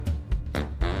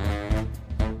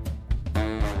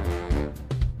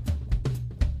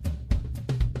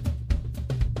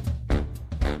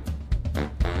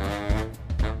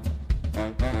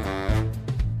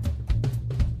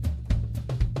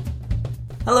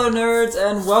Hello, nerds,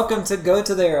 and welcome to Go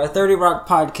To There, a 30 Rock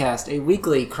podcast, a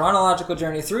weekly chronological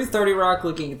journey through 30 Rock,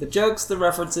 looking at the jokes, the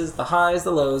references, the highs,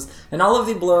 the lows, and all of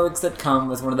the blurgs that come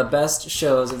with one of the best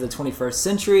shows of the 21st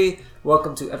century.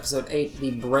 Welcome to episode 8,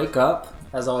 The Breakup.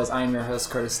 As always, I am your host,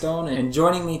 Curtis Stone, and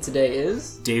joining me today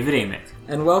is... David Amick.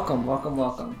 And welcome.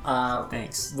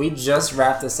 Thanks. We just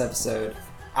wrapped this episode.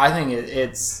 I think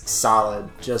it's solid,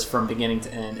 just from beginning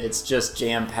to end. It's just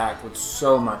jam-packed with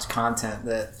so much content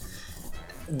that...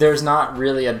 there's not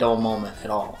really a dull moment at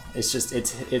all. It's just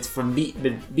it's from beat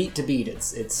to beat.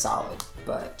 It's solid.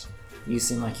 But you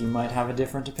seem like you might have a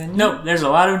different opinion. No, there's a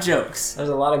lot of jokes. There's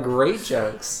a lot of great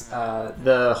jokes.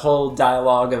 The whole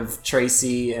dialogue of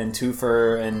Tracy and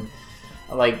Toofer and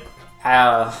I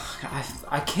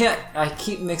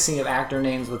keep mixing up actor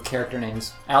names with character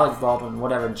names. Alec Baldwin,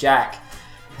 whatever. Jack.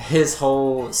 His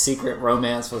whole secret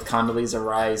romance with Condoleezza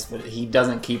Rice, but he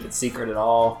doesn't keep it secret at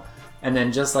all. And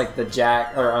then just like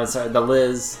the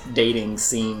Liz dating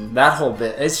scene, that whole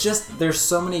bit. It's just, there's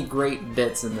so many great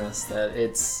bits in this that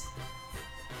it's...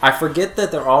 I forget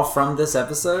that they're all from this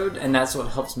episode, and that's what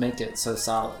helps make it so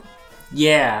solid.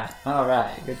 Yeah.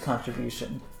 Alright, good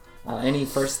contribution. Any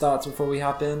first thoughts before we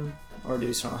hop in? Or do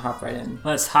you just want to hop right in?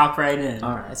 Let's hop right in.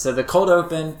 Alright, so the cold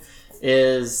open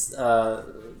is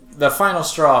the final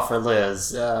straw for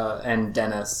Liz and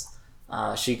Dennis.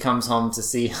 She comes home to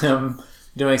see him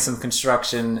doing some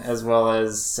construction, as well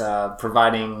as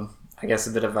providing, I guess,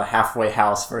 a bit of a halfway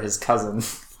house for his cousin.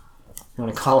 You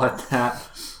want to call it that?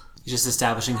 He's just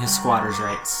establishing his squatter's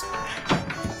rights.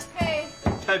 Hey.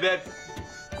 Hey, babe.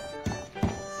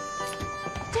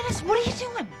 Dennis, what are you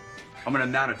doing? I'm gonna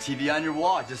mount a TV on your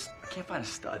wall. I can't find a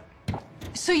stud.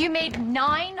 So you made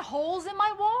 9 holes in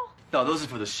my wall? No, those are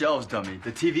for the shelves, dummy.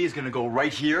 The TV is gonna go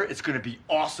right here. It's gonna be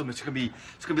awesome. It's gonna be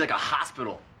like a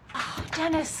hospital. Oh,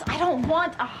 Dennis, I don't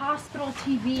want a hospital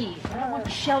TV. I don't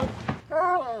want shelf.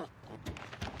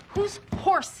 Whose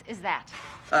horse is that?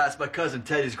 It's my cousin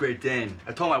Teddy's Great Dane.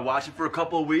 I told him I'd watch it for a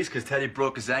couple of weeks because Teddy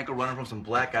broke his ankle running from some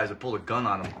black guys that pulled a gun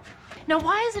on him. Now,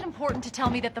 why is it important to tell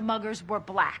me that the muggers were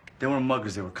black? They weren't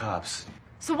muggers, they were cops.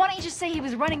 So why don't you just say he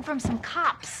was running from some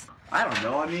cops? I don't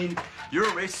know. I mean, you're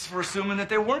a racist for assuming that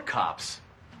they weren't cops.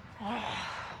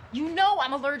 You know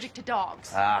I'm allergic to dogs.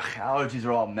 Allergies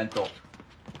are all mental.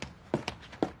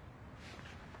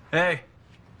 Hey.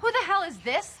 Who the hell is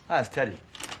this? It's Teddy.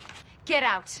 Get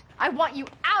out. I want you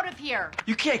out of here.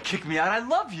 You can't kick me out. I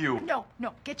love you. No.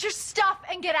 Get your stuff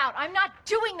and get out. I'm not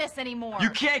doing this anymore. You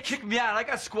can't kick me out. I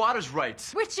got squatter's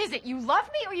rights. Which is it? You love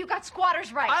me or you got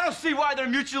squatter's rights? I don't see why they're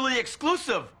mutually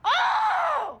exclusive.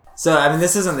 Oh! So, I mean,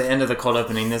 this isn't the end of the cold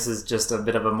opening. This is just a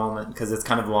bit of a moment, because it's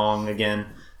kind of long again.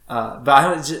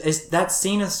 That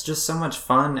scene is just so much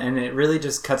fun, and it really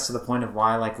just cuts to the point of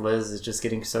why, like, Liz is just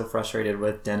getting so frustrated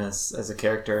with Dennis as a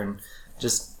character, and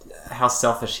just how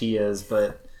selfish he is.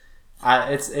 But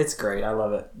it's great. I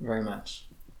love it very much.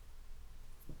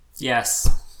 Yes.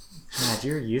 God,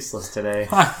 you're useless today.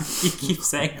 You keep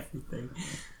saying everything.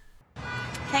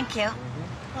 Thank you.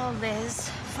 Oh, Liz,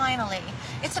 finally.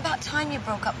 It's about time you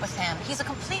broke up with him. He's a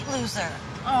complete loser.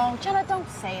 Oh, Jenna, don't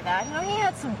say that. You know, he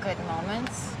had some good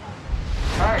moments.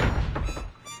 Hey,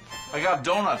 I got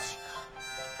donuts.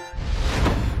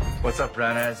 What's up,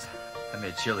 brown ass? I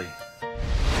made chili.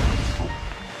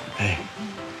 Hey,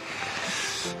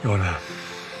 you wanna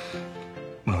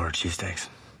order cheesesteaks?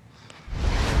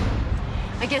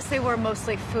 I guess they were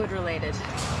mostly food-related.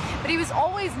 But he was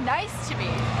always nice to me.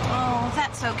 Oh,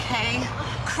 that's okay.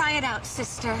 Cry it out,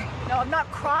 sister. No, I'm not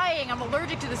crying. I'm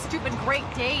allergic to the stupid Great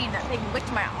Dane. That thing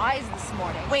licked my eyes this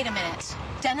morning. Wait a minute.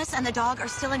 Dennis and the dog are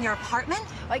still in your apartment?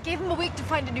 I gave him a week to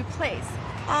find a new place.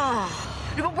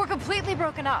 Oh. No, but we're completely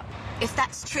broken up. If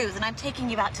that's true, then I'm taking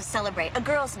you out to celebrate. A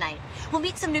girls' night. We'll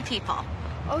meet some new people.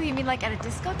 Oh, you mean like at a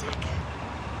discotheque?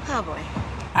 Oh, boy.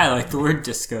 I like the word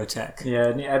discotheque.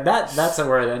 Yeah, that's a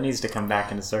word that needs to come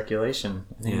back into circulation.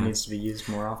 I think it needs to be used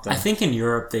more often. I think in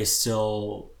Europe they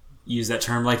still use that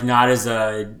term, like not as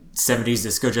a 70s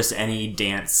disco, just any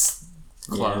dance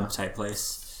club type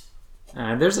place.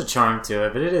 There's a charm to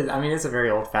it, but it is. I mean, it's a very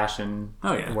old-fashioned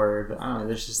word. I don't know.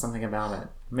 There's just something about it.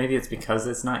 Maybe it's because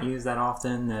it's not used that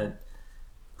often that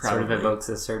sort of evokes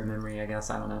a certain memory. I guess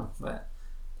I don't know, but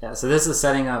yeah. So this is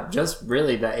setting up just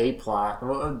really the A plot.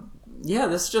 Well, yeah,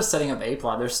 this is just setting up A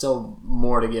plot. There's still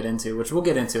more to get into, which we'll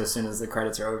get into as soon as the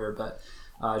credits are over. But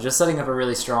just setting up a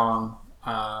really strong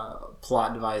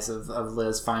plot device of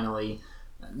Liz finally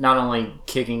not only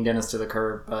kicking Dennis to the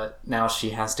curb, but now she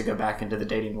has to go back into the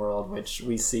dating world, which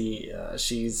we see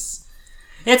she's...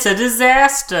 It's a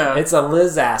disaster! It's a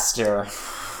Lizaster.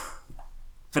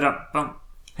 But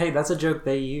Hey, that's a joke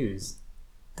they use.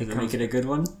 Did they make it a good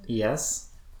one? Yes.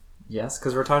 Yes,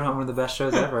 because we're talking about one of the best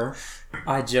shows ever.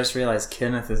 I just realized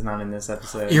Kenneth is not in this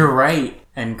episode. You're right.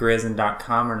 And Grizz and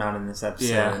 .com are not in this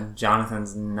episode. Yeah.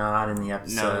 Jonathan's not in the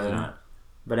episode. No, he's not.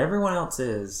 But everyone else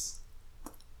is.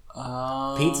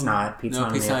 Pete's not. Pete's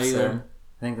not in the episode. Either.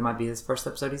 I think that might be his first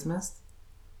episode he's missed.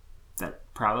 That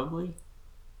probably.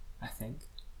 I think.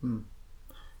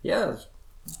 Yeah,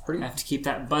 pretty. I have to keep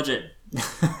that budget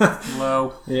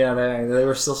low. Yeah, they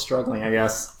were still struggling, I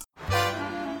guess.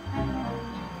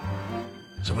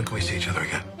 So when can we see each other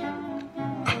again?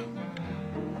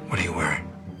 What are you wearing?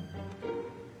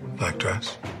 Black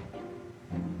dress?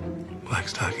 Black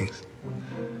stockings?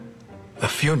 A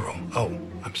funeral? Oh,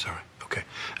 I'm sorry. Okay.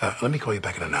 Let me call you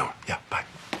back in an hour. Yeah, bye.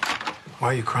 Why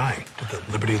are you crying? Did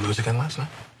the Liberty lose again last night?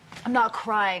 I'm not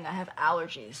crying. I have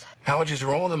allergies. Allergies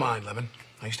are all in the mind, Lemon.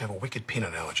 I used to have a wicked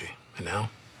peanut allergy. And now,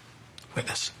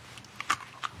 witness.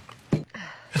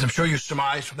 As I'm sure you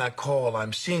surmised from that call,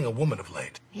 I'm seeing a woman of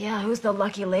late. Yeah, who's the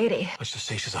lucky lady? Let's just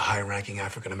say she's a high-ranking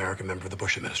African-American member of the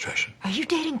Bush administration. Are you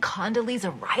dating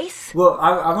Condoleezza Rice? Well,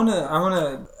 I want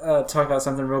to talk about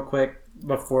something real quick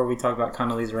before we talk about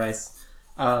Condoleezza Rice.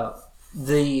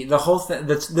 The whole thing,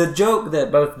 the joke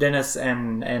that both Dennis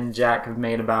and Jack have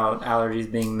made about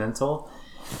allergies being mental,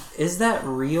 is that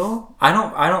real? I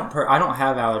don't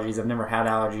have allergies. I've never had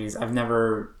allergies.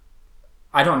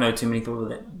 I don't know too many people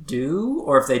that do,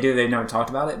 or if they do, they've never talked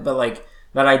about it. But like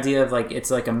that idea of like it's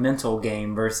like a mental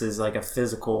game versus like a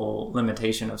physical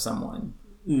limitation of someone.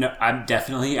 No, I'm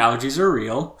definitely allergies are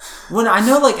real. When I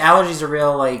know like allergies are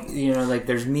real, like like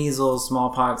there's measles,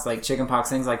 smallpox, like chickenpox,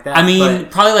 things like that. I mean,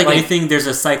 probably like anything, there's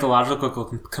a psychological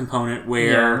component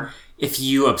where if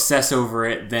you obsess over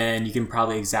it, then you can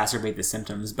probably exacerbate the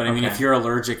symptoms. But I mean, if you're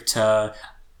allergic to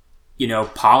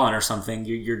pollen or something,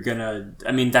 you're gonna.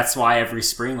 I mean, that's why every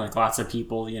spring, like lots of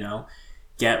people,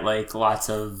 get like lots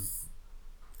of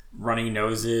runny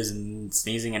noses and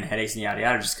sneezing and headaches and yada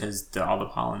yada, just because all the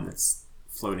pollen that's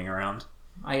floating around.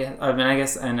 I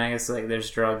guess like there's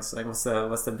drugs like what's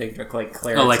the big drug like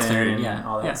Claritin, and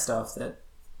all that stuff that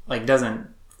like doesn't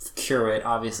cure it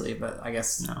obviously, but I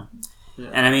guess no. Yeah.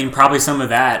 And I mean, probably some of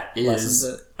that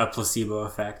is a placebo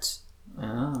effect.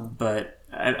 Oh, but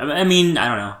I mean, I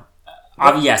don't know.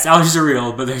 Yes, allergies are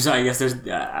real, but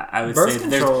I would birth say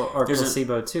control or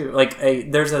placebo too. Like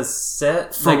there's a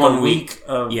set for like 1 week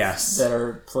of that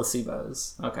are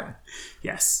placebos. Okay.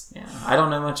 Yes. Yeah, I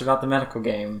don't know much about the medical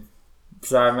game,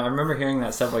 so I remember hearing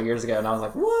that several years ago, and I was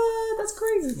like, "What? That's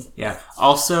crazy." Yeah.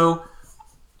 Also,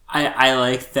 I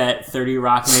like that 30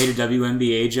 Rock made a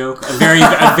WNBA joke, a very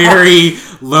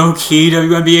low key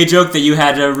WNBA joke that you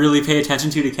had to really pay attention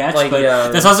to catch. Like,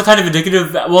 but that's also kind of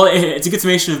indicative. Well, it's a good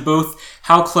summation of both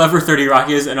how clever 30 Rock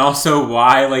is and also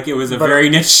why it was a very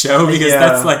niche show, because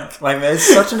that's like it's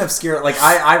such an obscure. Like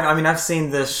I mean I've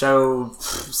seen this show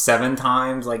 7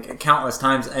 times, like countless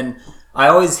times, and I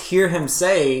always hear him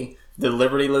say, "Did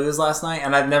Liberty lose last night?"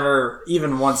 And I've never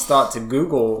even once thought to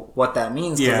Google what that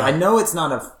means, because I know it's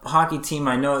not a hockey team.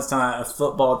 I know it's not a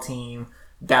football team,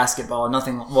 basketball,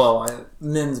 nothing. Well,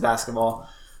 men's basketball.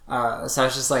 So I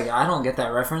was just like, I don't get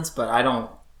that reference, but I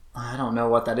don't know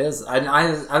what that is.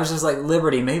 I was just like,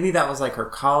 Liberty. Maybe that was like her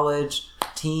college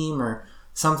team or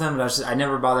something. But I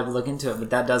never bothered to look into it.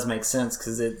 But that does make sense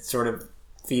because it sort of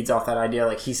feeds off that idea.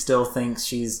 Like he still thinks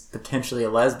she's potentially a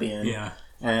lesbian. Yeah.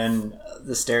 And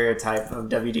the stereotype of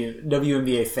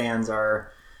WNBA fans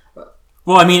are...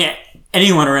 Well, I mean,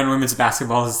 anyone around women's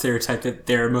basketball is a stereotype that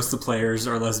most of the players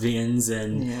are lesbians,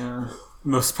 and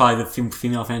most probably the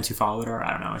female fans who follow it are, I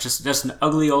don't know, it's just an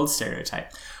ugly old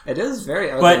stereotype. It is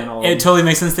very ugly and old. But it totally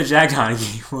makes sense that Jack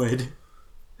Donaghy would.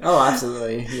 Oh,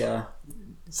 absolutely, yeah.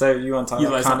 So you want to talk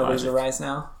about Condoleezza Rice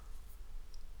now?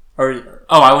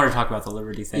 I want to talk about the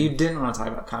Liberty thing. You didn't want to talk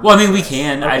about Condoleezza Well, I mean, we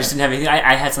can. Okay. I just didn't have anything.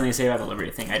 I had something to say about the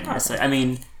Liberty thing. I didn't necessarily.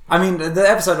 I mean, the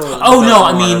episode was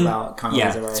about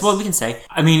Condoleezza Rice. Well, we can say.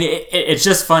 I mean, it's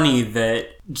just funny that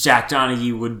Jack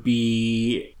Donaghy would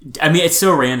be... I mean, it's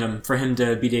so random for him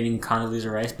to be dating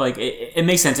Condoleezza Rice, but it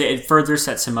makes sense. It further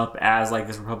sets him up as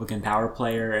this Republican power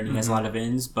player, and he has a lot of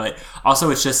ins, but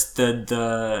also it's just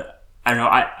the I don't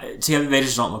know, together they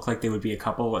just don't look like they would be a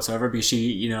couple whatsoever, because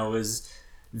she, was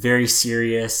very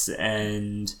serious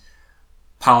and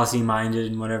policy minded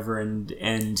and whatever,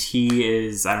 and he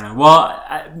is, I don't know, well,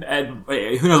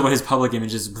 who knows what his public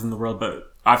image is within the world,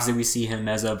 but obviously we see him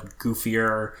as a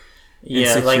goofier,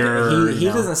 insecure, he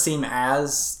doesn't seem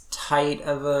as tight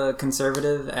of a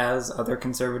conservative as other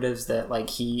conservatives that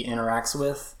he interacts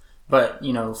with, but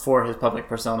for his public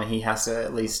persona he has to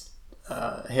at least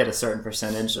hit a certain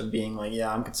percentage of being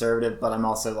I'm conservative, but I'm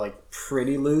also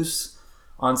pretty loose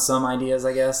on some ideas,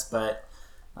 I guess. But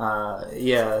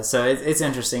So it's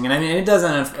interesting, and I mean, it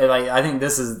doesn't like. I think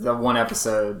this is the one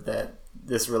episode that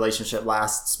this relationship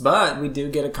lasts, but we do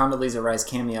get a Condoleezza Rice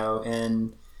cameo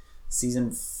in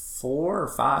season 4 or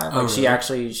 5. Like,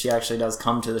 really? she actually does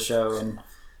come to the show and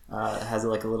has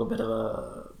like a little bit of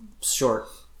a short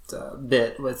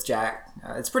bit with Jack.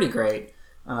 It's pretty great.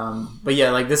 But yeah,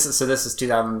 like this is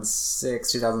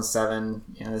 2006, 2007.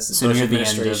 You know, this is Bush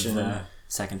administration. The end of the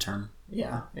second term.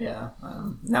 Yeah.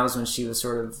 That was when she was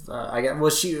sort of.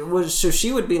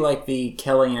 She would be like the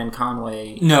Kellyanne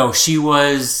Conway. No, she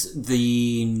was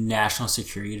the national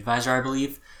security advisor, I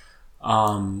believe.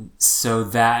 So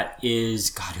that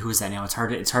is, God, who is that now? It's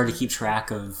hard to keep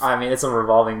track of. I mean, it's a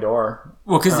revolving door.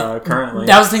 Well, because currently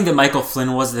that was the thing that Michael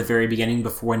Flynn was at the very beginning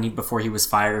before he was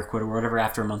fired or quit or whatever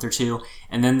after a month or two,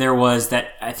 and then there was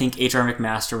that I think H.R.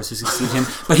 McMaster was to succeed him,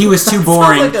 but he was too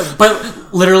boring.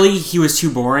 But literally, he was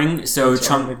too boring, so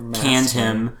Trump canned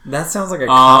him. That sounds like a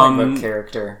comic book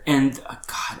character. And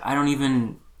God, I don't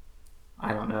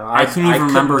know. I can't even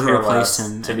remember who replaced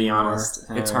him. To be honest,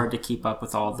 it's hard to keep up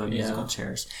with all the musical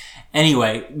chairs.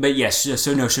 Anyway, but yes,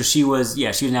 so she was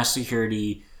national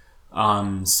security,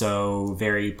 so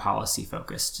very policy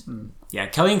focused. Yeah,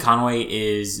 Kellyanne Conway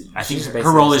is. I think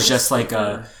her role is just like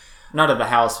a. Not of the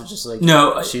House, but just like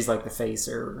she's like the face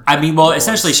or. I mean, well,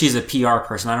 essentially, she's a PR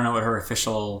person. I don't know what her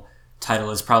official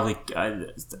title is. Probably I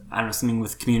don't know, something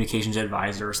with communications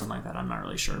advisor or something like that. I'm not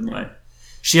really sure, but.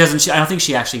 She doesn't. I don't think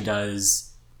she actually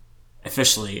does.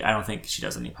 Officially, I don't think she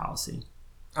does any policy.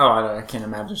 Oh, I can't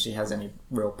imagine she has any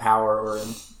real power,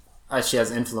 or she has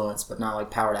influence, but not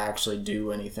like power to actually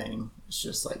do anything. It's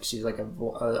just like she's like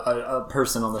a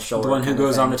person on the shoulder. The one who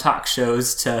goes on the talk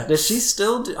shows to. Does she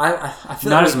still do? I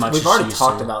feel not like as much. We've already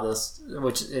talked about this,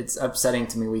 which it's upsetting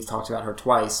to me. We've talked about her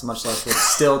twice, much less we're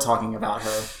still talking about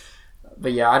her.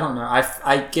 But yeah, I don't know.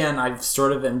 I've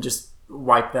sort of am just.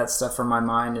 Wipe that stuff from my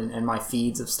mind and my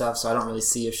feeds of stuff, so I don't really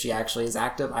see if she actually is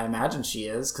active. I imagine she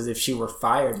is, because if she were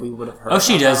fired, we would have heard. Oh,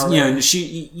 she does. You know,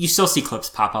 you still see clips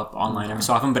pop up online every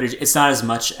so often, but it's not as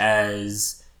much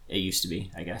as it used to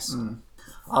be, I guess.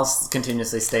 I'll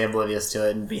continuously stay oblivious to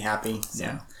it and be happy. So.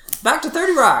 Yeah. Back to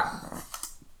 30 Rock.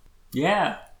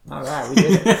 Yeah. All right, we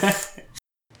did it.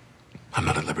 I'm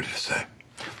not at liberty to say.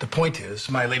 The point is,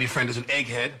 my lady friend is an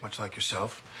egghead, much like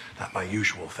yourself. Not my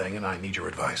usual thing, and I need your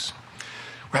advice.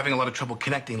 We're having a lot of trouble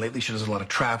connecting lately. She does a lot of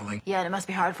traveling. Yeah, and it must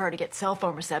be hard for her to get cell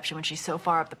phone reception when she's so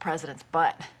far up the president's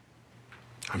butt.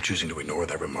 I'm choosing to ignore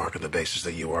that remark on the basis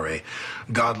that you are a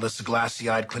godless,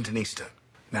 glassy-eyed Clintonista.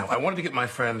 Now, I wanted to get my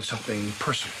friend something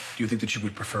personal. Do you think that you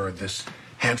would prefer this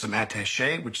handsome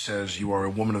attaché, which says you are a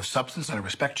woman of substance and I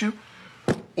respect you?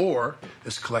 Or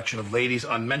this collection of ladies'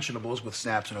 unmentionables with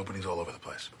snaps and openings all over the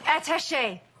place?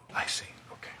 Attaché. I see.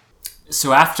 Okay.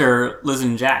 So after Liz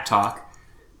and Jack talk,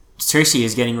 Tracy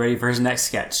is getting ready for his next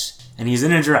sketch, and he's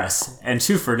in a dress, and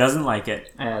Twofer doesn't like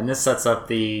it. And this sets up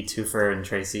the Twofer and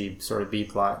Tracy sort of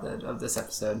B-plot of this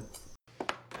episode.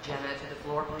 Jenna to the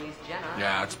floor, please, Jenna.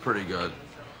 Yeah, it's pretty good.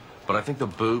 But I think the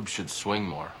boobs should swing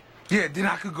more. Yeah, then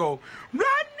I could go,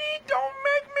 Rodney, don't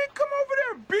make me come over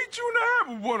there and beat you in the head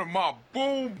with one of my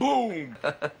boom boom.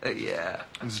 Yeah.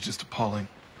 This is just appalling.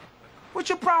 What's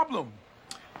your problem?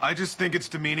 I just think it's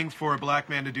demeaning for a black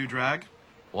man to do drag.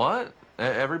 What?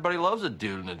 Everybody loves a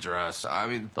dude in a dress. I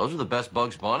mean, those are the best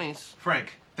Bugs Bunnies.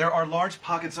 Frank, there are large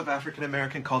pockets of African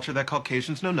American culture that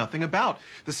Caucasians know nothing about.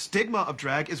 The stigma of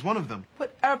drag is one of them.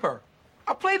 Whatever.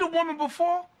 I played a woman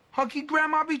before. Hunky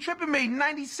Grandma Be Trippin' made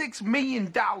 $96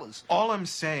 million. All I'm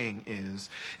saying is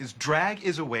drag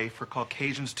is a way for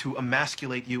Caucasians to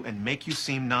emasculate you and make you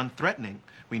seem non-threatening.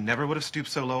 We never would have stooped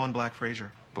so low on Black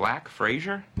Fraser. Black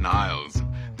Fraser? Niles,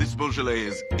 this Beaujolais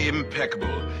is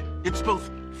impeccable. It's both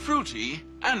fruity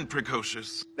and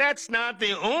precocious. That's not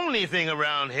the only thing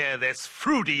around here that's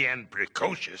fruity and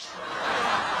precocious.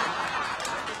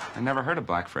 I never heard of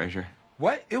Black Fraser.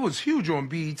 What? It was huge on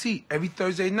BET every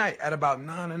Thursday night at about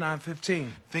 9 and 9:15.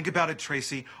 Think about it,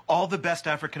 Tracy. All the best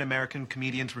African American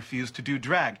comedians refuse to do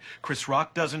drag. Chris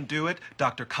Rock doesn't do it.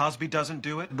 Dr. Cosby doesn't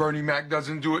do it. Bernie Mac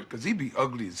doesn't do it because he be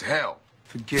ugly as hell.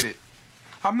 Forget it.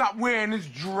 I'm not wearing this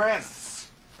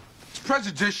dress. It's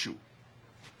prejudicial.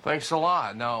 Thanks a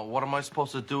lot. Now, what am I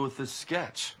supposed to do with this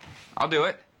sketch? I'll do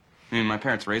it. I mean, my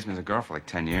parents raised me as a girl for like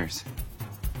 10 years.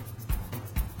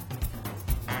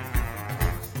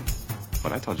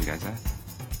 But I told you guys that.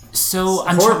 So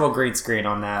I'm horrible green screen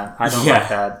on that. I don't like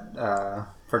that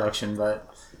production,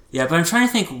 but yeah. But I'm trying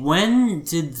to think, when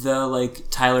did the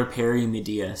Tyler Perry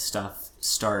Medea stuff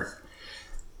start?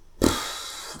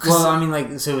 Well, I mean,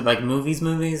 movies,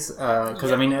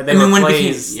 because I mean, they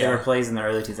were plays in the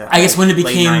early 2000s. I guess when it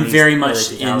became very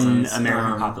much in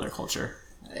American popular culture.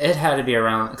 It had to be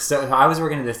around. So I was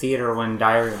working at the theater when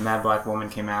Diary of a Mad Black Woman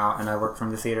came out, and I worked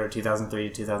from the theater 2003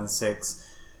 to 2006.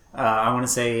 I want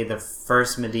to say the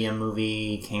first Madea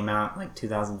movie came out like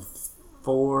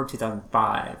 2004,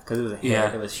 2005, because it was a hit.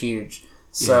 Yeah. It was huge.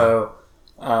 So,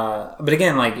 but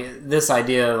again, like this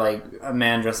idea, like a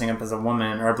man dressing up as a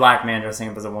woman or a black man dressing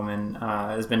up as a woman,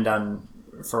 has been done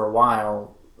for a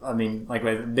while. I mean, like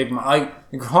with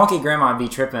Honky Grandma Be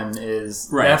Trippin' is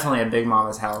definitely a Big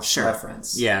Mama's House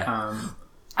reference. Yeah.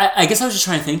 I guess I was just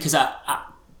trying to think because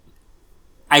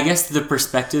I guess the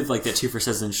perspective like that Twofer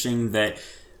says is interesting, that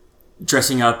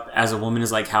dressing up as a woman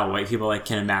is like how white people like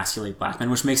can emasculate black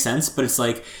men, which makes sense. But it's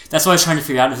like that's why I was trying to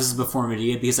figure out if this is before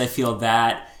Madea, because I feel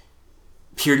that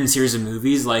Puritan series of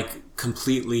movies like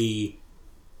completely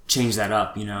change that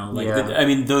up, you know, like I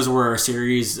mean those were a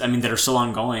series that are still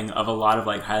ongoing of a lot of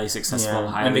like highly successful,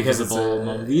 highly visible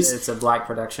movies. It's a black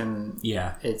production.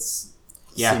 It's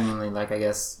seemingly like I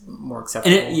guess more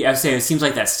acceptable. And I'd say it seems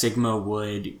like that stigma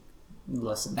would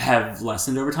have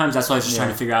lessened over time. So that's why I was just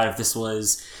trying to figure out if this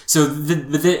was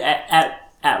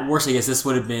at worst I guess this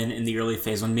would have been in the early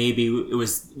phase when maybe it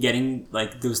was getting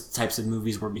like those types of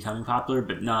movies were becoming popular,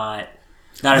 but not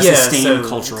a sustained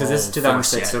cultural. Because this is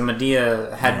 2006, so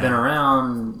Madea had been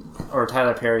around, or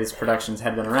Tyler Perry's productions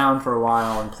had been around for a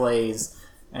while and plays,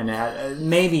 and it had,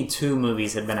 maybe 2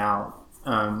 movies had been out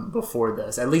before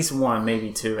this. At least 1,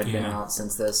 maybe 2 had been out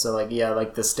since this. So like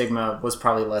the stigma was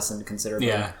probably lessened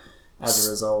considerably as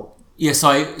a result. Yeah,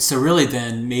 so really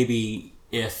then maybe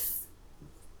if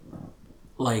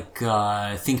like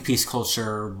think piece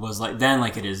culture was like then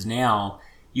like it is now,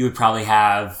 you would probably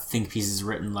have think pieces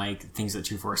written like things that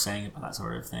Twofer was saying about that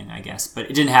sort of thing, I guess. But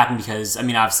it didn't happen because, I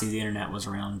mean, obviously the internet was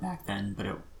around back then, but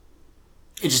it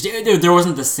just, there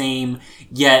wasn't the same,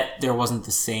 yet there wasn't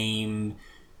the same,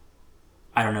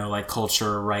 I don't know, like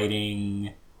culture,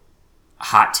 writing,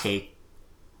 hot take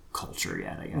culture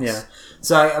yet, I guess. Yeah.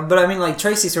 So, but I mean, like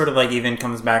Tracy sort of like even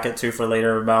comes back at Twofer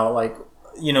later about like,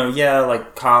 you know,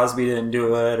 like Cosby didn't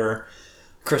do it or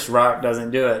Chris Rock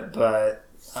doesn't do it, but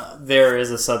there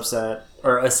is a subset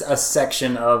or a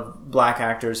section of black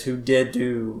actors who did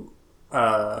do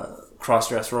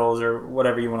cross-dress roles or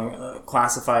whatever you want to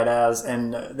classify it as,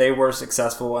 and they were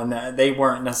successful, and they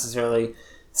weren't necessarily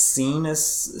seen as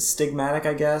stigmatic,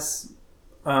 I guess.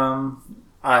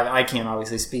 I can't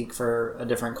obviously speak for a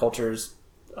different culture's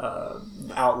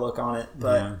outlook on it,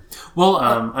 but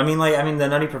I mean the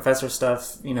Nutty Professor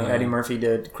stuff, you know, Eddie Murphy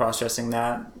did cross-dressing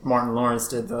that. Martin Lawrence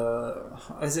did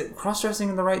is it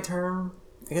cross-dressing the right term?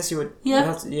 I guess you would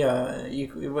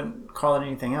you wouldn't call it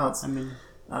anything else. I mean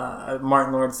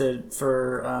Martin Lawrence did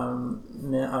for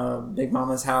Big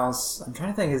Mama's House. I'm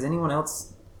trying to think, has anyone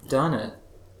else done it?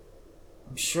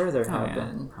 I'm sure there have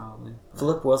been. Probably.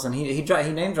 Flip Wilson, he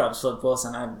name drops Flip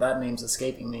Wilson. That name's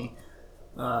escaping me.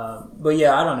 But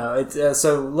yeah, I don't know. It's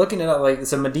so looking at it like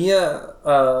so.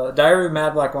 Madea, Diary of a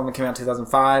Mad Black Woman came out in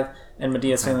 2005, and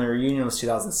Medea's Family Reunion was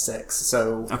 2006.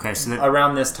 So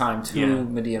around this time, 2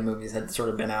 Madea movies had sort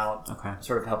of been out,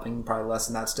 sort of helping probably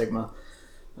lessen that stigma.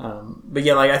 But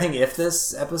yeah, like I think if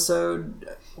this episode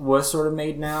was sort of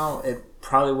made now, it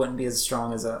probably wouldn't be as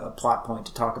strong as a plot point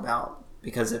to talk about,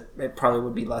 because it probably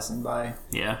would be lessened by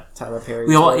Tyler Perry.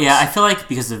 I feel like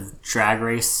because of Drag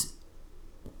Race.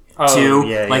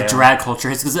 Drag culture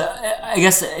has, because I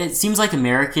guess it seems like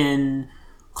American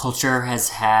culture has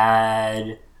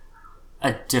had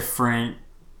a different,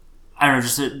 I don't know,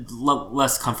 just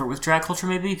less comfort with drag culture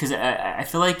maybe, because I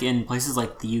feel like in places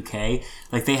like the UK,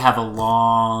 like they have a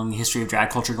long history of drag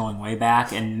culture going way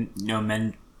back, and you know,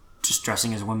 men just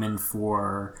dressing as women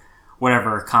for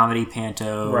whatever, comedy,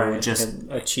 panto, just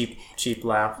a cheap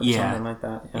laugh or something like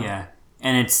that.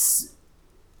 And it's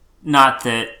not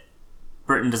that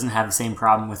Britain doesn't have the same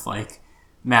problem with like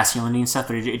masculinity and stuff,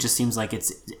 but it just seems like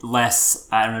it's less,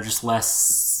 I don't know, just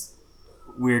less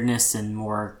weirdness and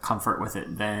more comfort with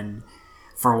it than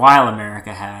for a while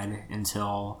America had,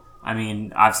 until, I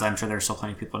mean, obviously I'm sure there's still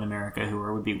plenty of people in America who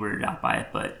would be weirded out by it,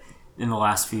 but in the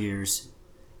last few years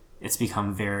it's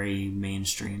become very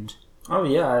mainstreamed. Oh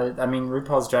yeah, I mean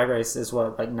RuPaul's Drag Race is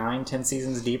what, like 9-10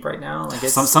 seasons deep right now. Like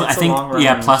it's I think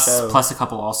show. plus a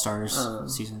couple All Stars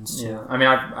seasons too. Yeah, I mean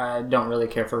I don't really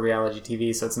care for reality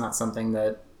TV, so it's not something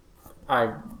that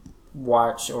I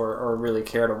watch or really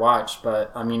care to watch.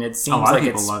 But I mean, it seems like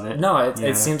people love it. No,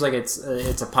 it seems like it's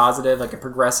a positive, like a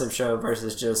progressive show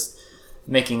versus just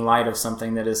making light of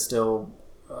something that is still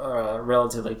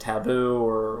relatively taboo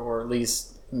or at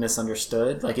least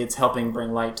misunderstood. Like it's helping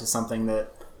bring light to something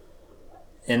that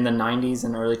in the 90s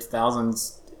and early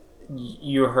 2000s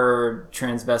you heard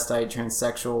transvestite,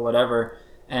 transsexual, whatever,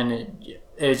 and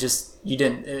it just, you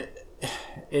didn't,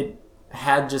 it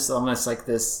had just almost like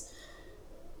this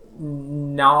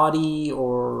naughty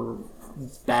or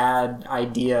bad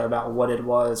idea about what it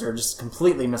was, or just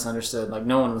completely misunderstood. Like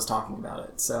no one was talking about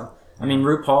it. So I mean,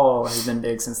 RuPaul has been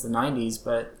big since the 90s,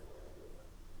 but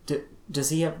do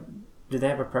they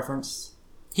have a preference?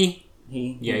 He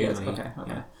Yeah, does. Okay.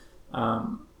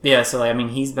 Yeah, so like, I mean,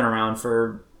 he's been around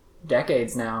for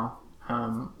decades now,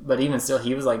 but even still,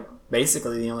 he was like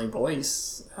basically the only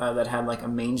voice that had like a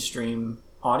mainstream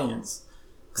audience.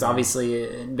 Because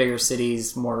obviously, in bigger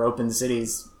cities, more open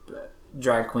cities,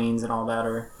 drag queens and all that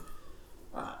are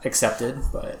accepted,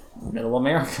 but Middle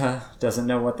America doesn't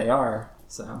know what they are.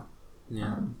 So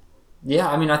yeah,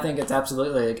 I mean, I think it's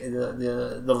absolutely like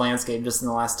the landscape just in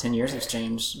the last 10 years has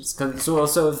changed. So if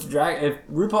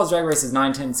RuPaul's Drag Race is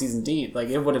 9-10 seasons deep, like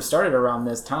it would have started around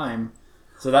this time,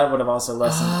 so that would have also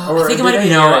lessened. I think it might have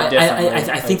been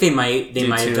I think they might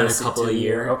have done a couple a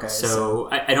year. Okay, so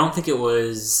I don't think it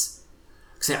was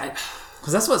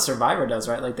because that's what Survivor does,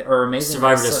 right? Like or Amazing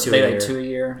Survivor does 2 a year. 2 a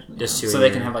year, just 2 so a they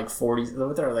year. can have like 40.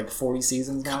 What there are like 40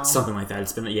 seasons now, something like that.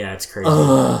 It's been it's crazy.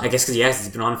 I guess because it's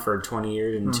been on for 20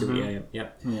 years and 2. Yeah.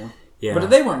 But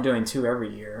they weren't doing 2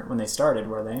 every year when they started,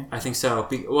 were they? I think so.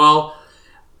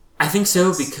 I think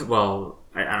so because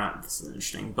I don't know. This is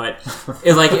interesting, but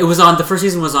it was on. The first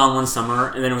season was on one summer,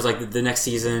 and then it was like the next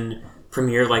season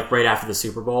premiered like right after the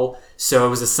Super Bowl. So it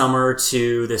was a summer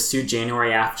to the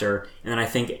January after, and then I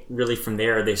think really from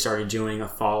there they started doing a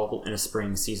fall and a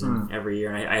spring season every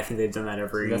year. And I think they've done that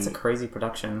every. That's a crazy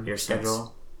production year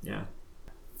schedule. Yeah.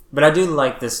 But I do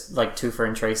like this, like Toofer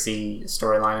and Tracy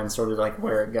storyline and sort of like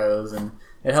where it goes, and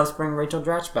it helps bring Rachel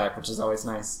Dratch back, which is always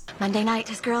nice. Monday night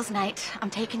is girls' night. I'm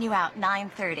taking you out,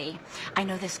 9:30. I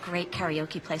know this great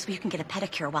karaoke place where you can get a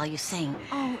pedicure while you sing.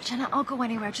 Oh, Jenna, I'll go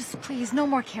anywhere. Just please, no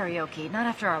more karaoke. Not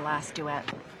after our last duet.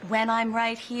 When I'm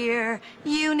right here,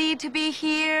 you need to be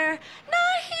here.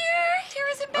 Not here. Here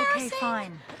is embarrassing. Okay,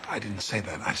 fine. I didn't say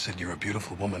that. I said you're a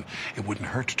beautiful woman. It wouldn't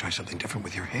hurt to try something different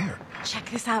with your hair. Check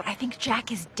this out. I think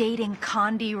Jack is dating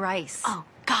Condi Rice. Oh,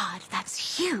 God, that's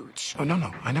huge. Oh,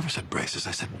 no. I never said braces.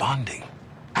 I said bonding.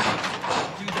 Dude,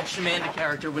 that Shamanda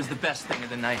character was the best thing of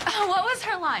the night. Oh, what was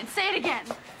her line? Say it again.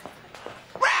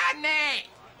 Rodney!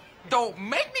 Don't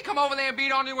make me come over there and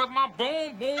beat on you with my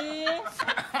boom booms.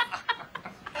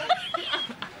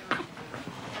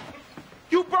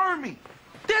 You burn me.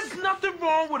 There's nothing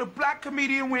wrong with a black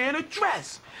comedian wearing a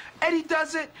dress. Eddie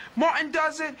does it, Martin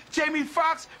does it, Jamie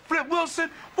Foxx, Flip Wilson,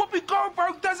 Whoopi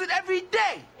Goldberg does it every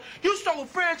day. You stole a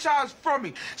franchise from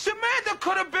me. Samantha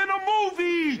could have been a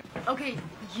movie. Okay,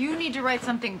 you need to write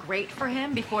something great for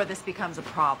him before this becomes a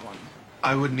problem.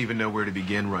 I wouldn't even know where to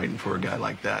begin writing for a guy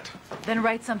like that. Then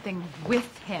write something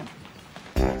with him.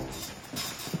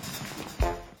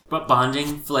 But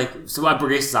bonding for so what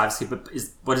braces obviously, but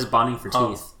what is bonding for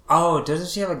teeth? Oh, doesn't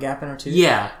she have a gap in her tooth?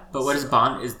 Yeah, but what is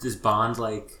bond? Is bond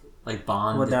like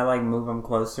bond? Would that move them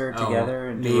closer together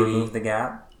and remove the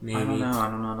gap? Maybe. I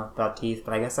don't know enough about teeth,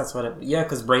 but I guess that's what it. Yeah,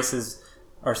 because braces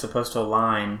are supposed to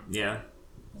align. Yeah.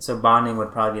 So bonding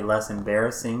would probably be less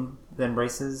embarrassing than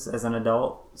braces as an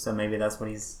adult. So maybe that's what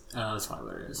he's. Oh, that's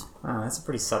probably what it is. Oh, that's a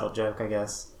pretty subtle joke, I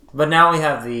guess. But now we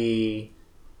have the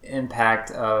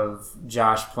impact of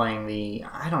Josh playing the.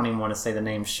 I don't even want to say the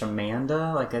name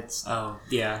Shamanda. It's. Oh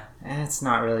yeah. It's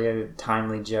not really a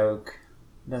timely joke.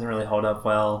 It doesn't really hold up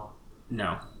well.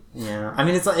 No. Yeah, I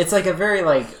mean it's like a very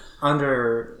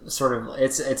under sort of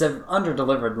it's an under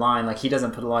delivered line. He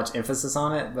doesn't put a lot of emphasis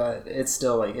on it, but it's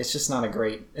still it's just not a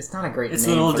great. It's not a great it's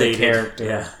name a little for dated. the character.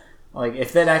 Yeah.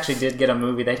 If that actually did get a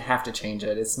movie, they'd have to change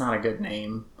it. It's not a good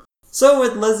name. So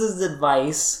with Liz's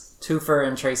advice, Toofer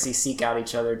and Tracy seek out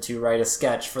each other to write a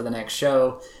sketch for the next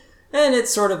show, and it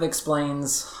sort of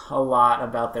explains a lot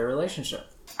about their relationship.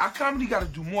 Our comedy got to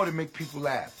do more to make people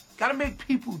laugh. Got to make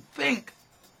people think.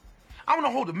 I want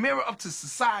to hold a mirror up to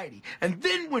society and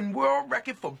then win world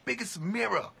record for biggest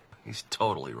mirror. He's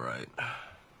totally right.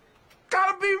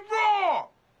 Gotta be raw!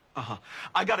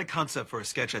 I got a concept for a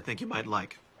sketch I think you might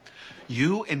like.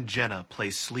 You and Jenna play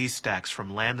Sleaze Stacks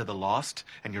from Land of the Lost,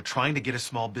 and you're trying to get a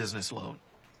small business loan.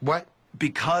 What?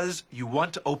 Because you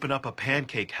want to open up a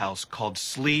pancake house called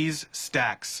Sleaze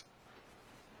Stacks.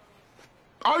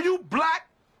 Are you black?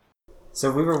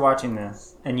 So we were watching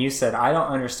this, and you said, I don't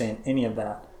understand any of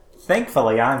that.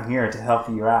 Thankfully, I'm here to help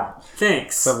you out.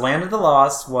 Thanks. So Land of the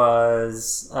Lost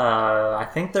was, I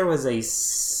think there was a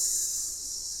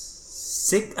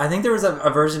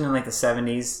version in the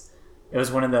 70s. It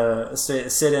was one of the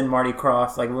Sid and Marty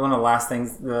Krofft, one of the last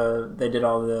things they did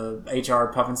all the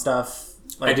HR Puffin stuff.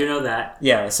 I do know that.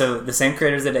 Yeah, so the same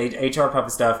creators that did HR Puffin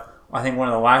stuff I think one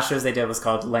of the last shows they did was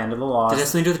called Land of the Lost. Did it have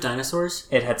something to do with dinosaurs?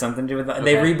 It had something to do with that. Okay.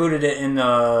 They rebooted it in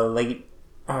the late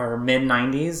or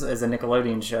mid-90s as a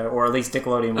Nickelodeon show, or at least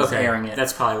Nickelodeon was airing it.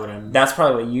 That's probably what That's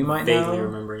probably what you might vaguely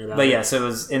remembering about. But yeah, so it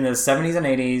was in the 70s and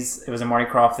 80s. It was a Marty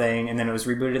Krofft thing, and then it was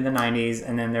rebooted in the 90s,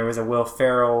 and then there was a Will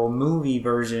Ferrell movie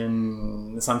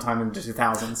version sometime in the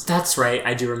 2000s. That's right.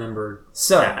 I do remember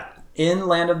that. In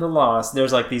Land of the Lost,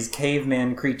 there's like these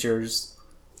caveman creatures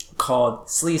called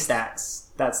Sleestaks.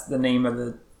 That's the name of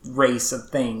the race of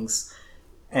things.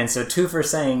 And so Twofer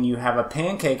saying you have a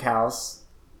pancake house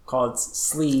called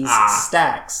Slee's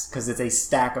Stacks, because it's a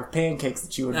stack of pancakes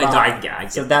that you would buy.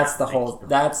 So that's the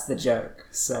that's the joke.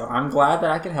 So I'm glad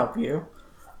that I can help you.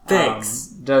 Thanks.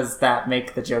 Does that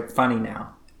make the joke funny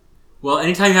now? Well,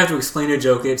 anytime you have to explain a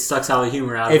joke, it sucks all the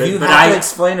humor out of it. If you have to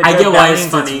explain a joke, I get why it's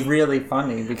funny. It's really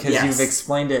funny because you've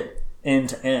explained it end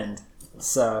to end.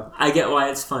 So I get why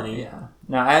it's funny. Yeah.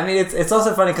 No, I mean it's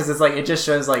also funny because it's like it just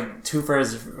shows like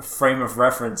Twofer's frame of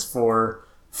reference for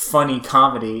funny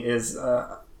comedy is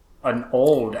an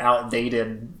old,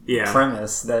 outdated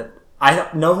premise that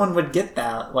no one would get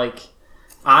that. Like,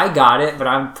 I got it, but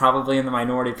I'm probably in the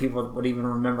minority of people that would even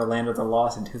remember Land of the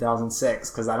Lost in 2006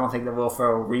 because I don't think the Will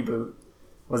Ferrell reboot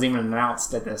was even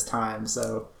announced at this time.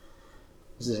 So,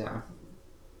 yeah.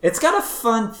 It's got a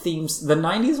fun theme. The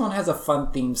 90s one has a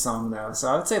fun theme song, though, so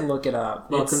I would say look it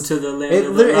up. Welcome to the Land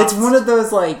of the Lost. It's one of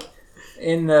those, like,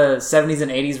 in the 70s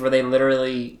and 80s where they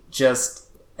literally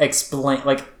just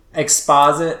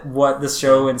exposit what the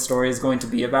show and story is going to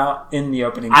be about in the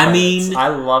opening credits. I mean, I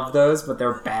love those, but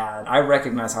they're bad. I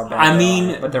recognize how bad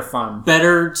they are, but they're fun.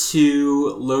 Better to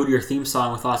load your theme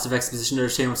song with lots of exposition to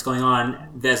understand what's going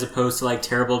on as opposed to like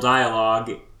terrible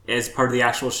dialogue as part of the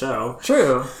actual show.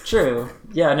 True.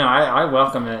 Yeah, no, I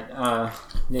welcome it.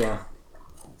 Yeah.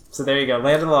 So there you go.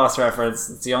 Land of the Lost reference.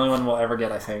 It's the only one we'll ever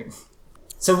get, I think.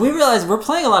 So we realize we're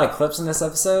playing a lot of clips in this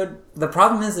episode. The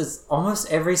problem is almost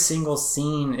every single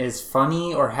scene is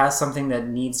funny or has something that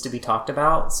needs to be talked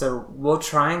about. So we'll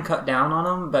try and cut down on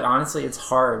them, but honestly, it's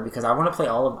hard because I want to play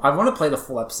the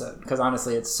full episode because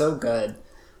honestly, it's so good.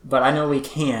 But I know we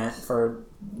can't for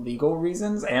legal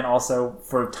reasons and also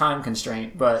for time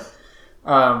constraint. But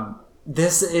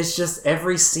this is just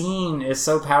every scene is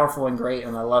so powerful and great,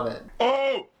 and I love it.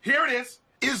 Oh, here it is.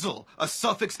 Izzle, a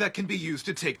suffix that can be used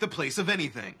to take the place of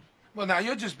anything. Well, now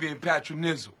you're just being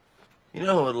patronizzle. You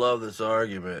know who would love this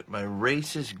argument? My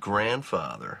racist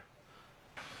grandfather.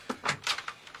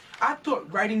 I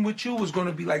thought writing with you was going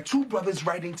to be like two brothers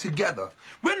writing together.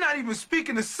 We're not even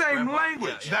speaking the same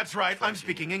language. That's right. I'm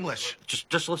speaking English.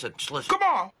 Just listen. Come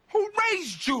on. Who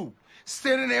raised you?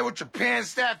 Standing there with your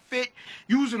pants that fit,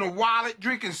 using a wallet,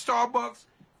 drinking Starbucks.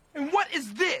 And what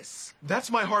is this?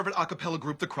 That's my Harvard a cappella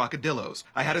group, the Crocodillos.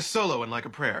 I had a solo in Like a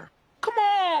Prayer. Come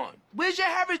on. Where's your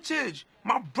heritage?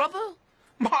 My brother?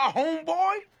 My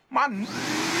homeboy? My...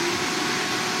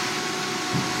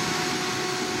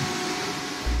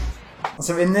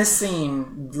 So in this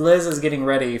scene, Liz is getting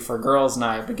ready for girls'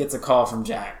 night, but gets a call from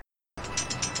Jack.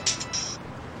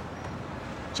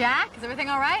 Jack, is everything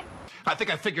all right? I think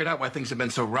I figured out why things have been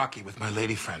so rocky with my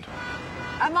lady friend.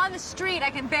 I'm on the street. I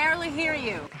can barely hear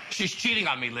you. She's cheating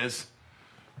on me, Liz.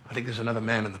 I think there's another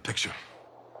man in the picture.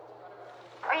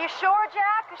 Are you sure,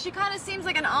 Jack? She kind of seems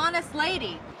like an honest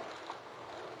lady.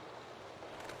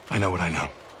 I know what I know.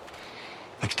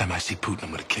 Next time I see Putin, I'm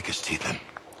going to kick his teeth in.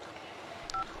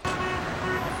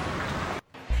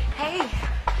 Hey.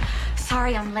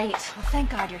 Sorry I'm late. Well,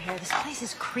 thank God you're here. This place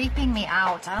is creeping me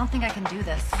out. I don't think I can do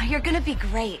this. Oh, you're gonna be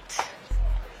great.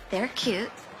 They're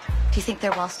cute. Do you think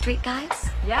they're Wall Street guys?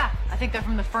 Yeah, I think they're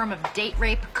from the firm of Date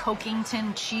Rape,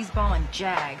 Cokington, Cheeseball, and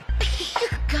Jag.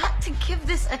 You got to give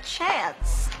this a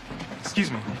chance.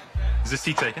 Excuse me. Is this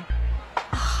seat taken?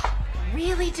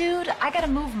 Really, dude? I gotta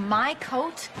move my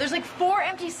coat? There's like 4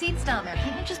 empty seats down there.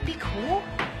 Can't you just be cool?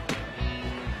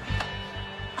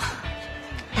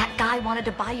 That guy wanted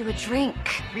to buy you a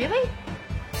drink. Really?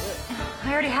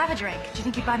 I already have a drink. Do you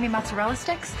think you'd buy me mozzarella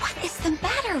sticks? What is the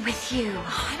matter with you?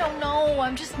 I don't know.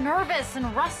 I'm just nervous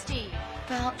and rusty.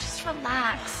 Well, just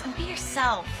relax and be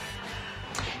yourself.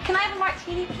 Can I have a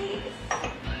martini, please?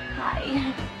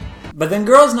 Hi. But then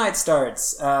girls' night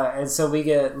starts, and so we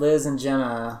get Liz and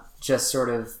Jenna just sort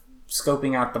of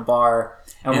scoping out the bar.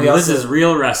 And we Liz is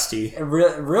real rusty.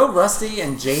 Real rusty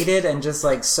and jaded and just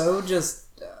like so just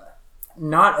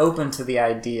not open to the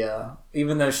idea.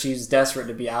 Even though she's desperate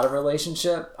to be out of a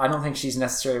relationship, I don't think she's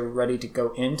necessarily ready to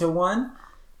go into one.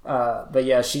 But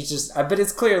yeah, she's just... But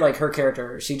it's clear, like, her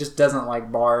character, she just doesn't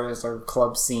like bars or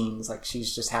club scenes. Like,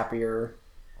 she's just happier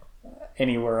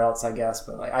anywhere else, I guess.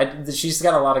 But like, she's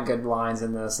got a lot of good lines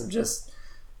in this of just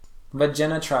But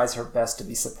Jenna tries her best to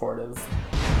be supportive.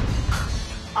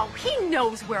 Oh, he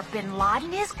knows where Bin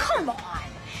Laden is. Come on.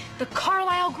 The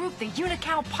Carlyle Group, the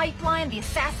Unical Pipeline, the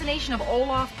assassination of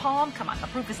Olaf Palm. Come on, the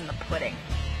proof is in the pudding.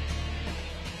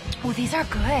 Oh, these are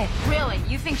good. Really?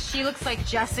 You think she looks like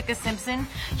Jessica Simpson?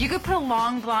 You could put a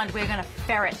long blonde wig on a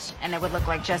ferret and it would look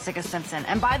like Jessica Simpson.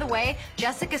 And by the way,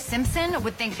 Jessica Simpson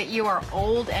would think that you are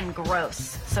old and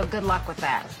gross. So good luck with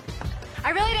that.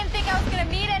 I really didn't think I was going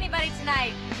to meet anybody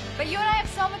tonight, but you and I have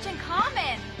so much in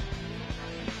common.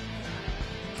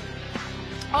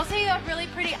 Also, you have really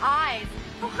pretty eyes.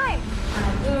 Oh, hi.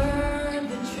 I learned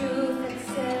the truth at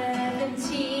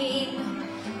 17,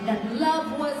 that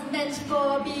love was meant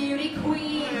for beauty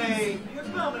queens. Hey, you're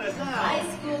bumming us out. High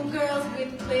school girls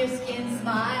with clear skin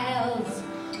smiles,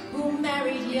 who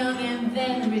married young and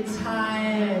then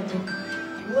retired.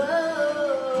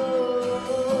 Whoa.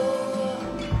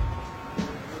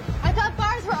 I thought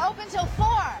bars were open till 4.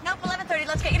 Nope, 11:30.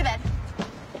 Let's get you to bed.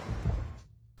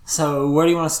 So, where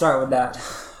do you want to start with that?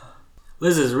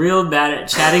 Liz is real bad at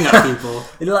chatting up people.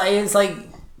 It's like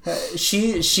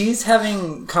she's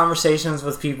having conversations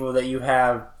with people that you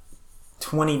have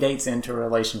 20 dates into a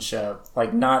relationship,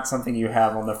 like not something you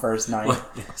have on the first night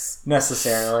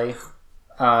necessarily.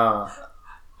 I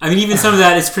mean, even some of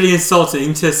that is pretty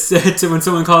insulting to when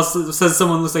someone says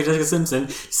someone looks like Jessica Simpson.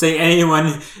 Say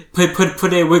anyone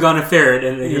put a wig on a ferret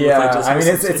and they look like Jessica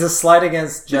Simpson. It's a slight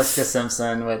against Jessica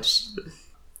Simpson,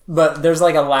 but there's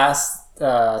like a last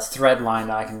thread line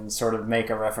that I can sort of make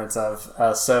a reference of.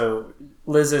 So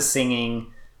Liz is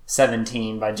singing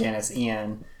 17 by Janice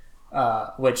Ian,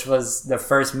 which was the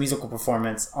first musical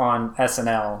performance on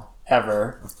SNL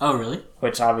ever. Oh, really?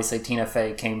 Which obviously Tina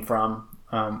Fey came from.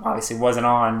 Obviously wasn't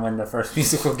on when the first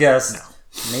musical guest.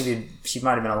 Maybe she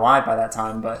might have been alive by that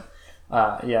time, but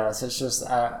so it's just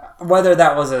whether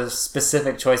that was a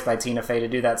specific choice by Tina Fey to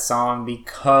do that song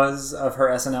because of her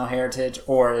SNL heritage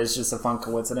or it's just a fun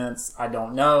coincidence, I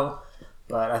don't know.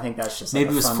 But I think that's just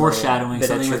maybe it was foreshadowing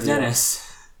something with Dennis.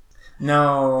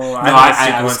 No,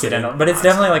 I was kidding. But it's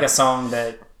definitely like a song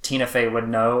that Tina Fey would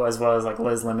know, as well as like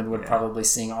Liz Lemon would probably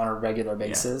sing on a regular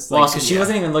basis. Yeah. Like, she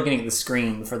wasn't even looking at the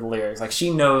screen for the lyrics. Like,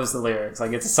 she knows the lyrics.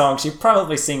 Like, it's a song she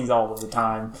probably sings all of the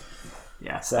time.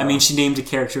 Yeah. So. I mean, she named a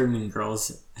character in Mean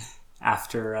Girls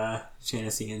after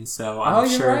Janice Ian, so I'm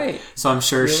sure. Right. So I'm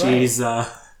sure she's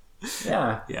yeah,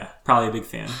 probably a big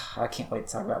fan. I can't wait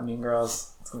to talk about Mean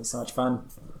Girls. It's gonna be so much fun.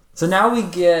 So now we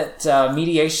get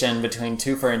mediation between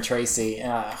Toofer and Tracy.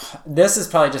 This is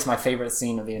probably just my favorite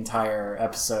scene of the entire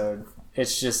episode.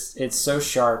 It's so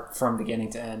sharp from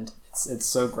beginning to end. It's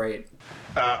so great.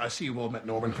 I see you all met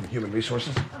Norman from Human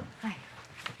Resources. Oh, hi.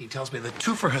 He tells me that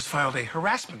Toofer has filed a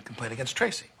harassment complaint against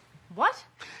Tracy. What?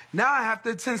 Now I have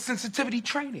to attend sensitivity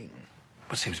training.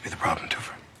 What seems to be the problem,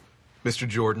 Toofer? Mr.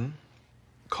 Jordan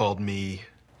called me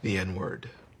the N-word.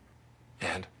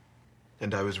 And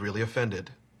I was really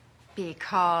offended.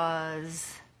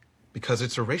 Because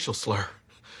it's a racial slur.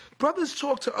 Brothers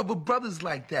talk to other brothers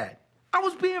like that. I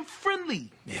was being friendly.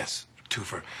 Yes,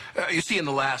 Toofer. You see, in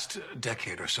the last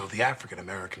decade or so, the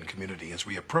African-American community has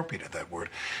reappropriated that word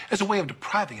as a way of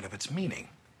depriving it of its meaning.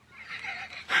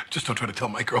 Just don't try to tell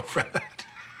my girlfriend that.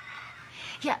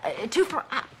 Yeah, Toofer,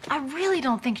 I really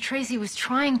don't think Tracy was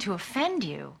trying to offend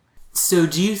you. So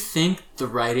do you think the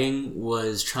writing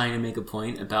was trying to make a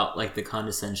point about, like, the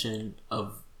condescension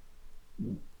of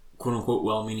quote-unquote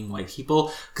well-meaning white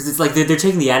people? Because it's like they're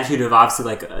taking the attitude of, obviously,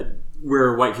 like,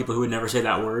 we're white people who would never say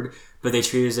that word, but they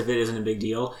treat it as if it isn't a big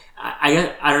deal.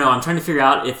 I don't know. I'm trying to figure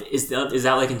out if is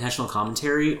that like intentional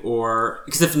commentary, or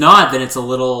because if not, then it's a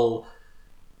little.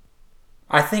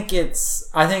 I think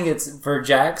it's for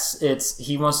Jax.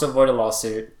 He wants to avoid a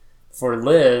lawsuit. For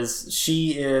Liz,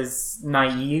 she is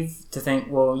naive to think,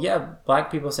 well, yeah,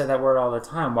 black people say that word all the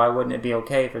time. Why wouldn't it be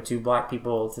okay for two black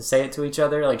people to say it to each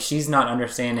other? Like, she's not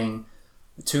understanding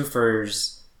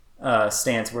Toofer's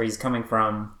stance, where he's coming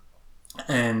from.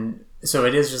 And so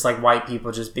it is just like white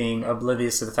people just being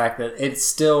oblivious to the fact that it's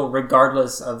still,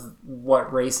 regardless of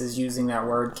what race is using that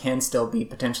word, can still be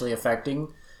potentially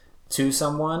affecting to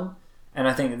someone. And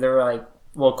I think they're like,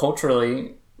 well,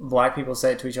 culturally, black people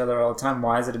say it to each other all the time.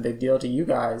 Why is it a big deal to you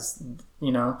guys?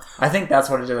 You know, I think that's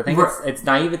what it is. I think it's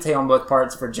naivete on both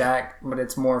parts for Jack, but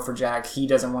it's more for Jack. He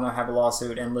doesn't want to have a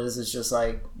lawsuit, and Liz is just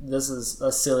like, this is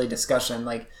a silly discussion.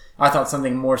 Like, I thought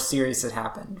something more serious had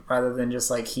happened, rather than just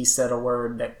like he said a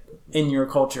word that in your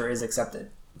culture is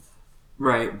accepted.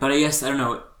 Right, but I guess, I don't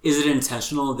know, is it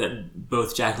intentional that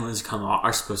both Jack and Liz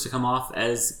are supposed to come off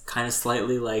as kind of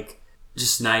slightly like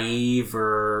just naive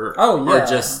or or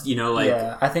just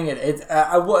I think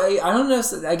I don't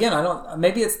know. Again, I don't.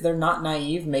 Maybe they're not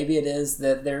naive. Maybe it is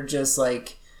that they're just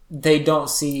like they don't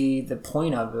see the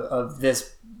point of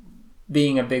this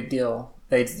being a big deal.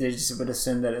 They just would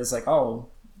assume that it's like, oh,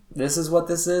 this is what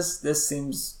this is. This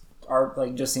seems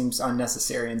just seems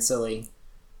unnecessary and silly.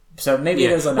 So maybe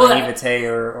it is a naivete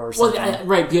or something.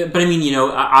 Right. But I mean,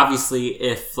 obviously,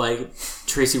 if like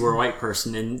Tracy were a white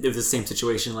person and it was the same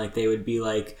situation, like they would be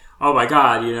like, "Oh my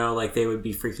god," like they would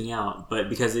be freaking out. But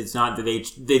because it's not that they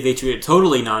treat it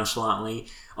totally nonchalantly,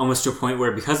 almost to a point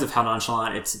where because of how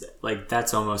nonchalant, it's like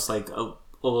that's almost like a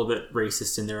little bit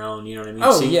racist in their own. You know what I mean?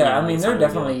 Oh yeah, I mean they're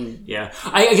definitely. Yeah,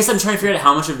 I guess I'm trying to figure out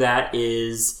how much of that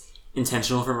is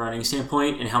intentional from a writing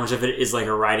standpoint, and how much of it is like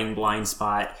a writing blind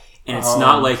spot. And it's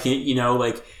not like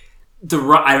like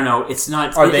I don't know. It's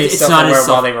not. Are they self-aware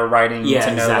while they were writing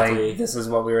to know like this is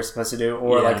what we were supposed to do,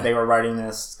 or like they were writing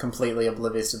this completely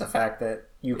oblivious to the fact that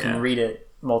you can read it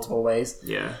multiple ways?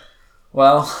 Yeah.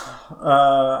 Well,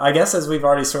 I guess as we've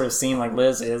already sort of seen, like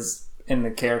Liz is in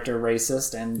the character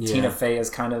racist, and Tina Fey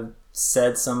has kind of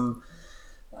said some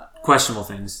questionable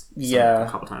things. A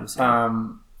couple times.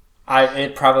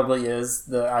 It probably is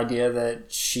the idea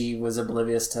that she was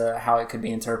oblivious to how it could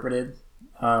be interpreted.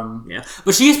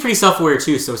 But she is pretty self-aware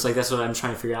too, so it's like that's what I'm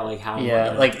trying to figure out. Like how?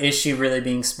 Yeah, like is she really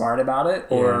being smart about it,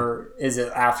 or is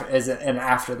it an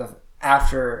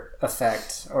after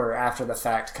effect or after the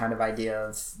fact kind of idea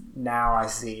of now I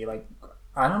see? Like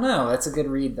I don't know. That's a good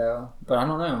read though, but I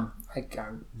don't know. I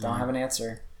don't have an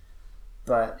answer.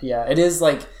 But yeah, it is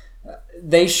like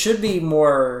they should be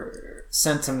more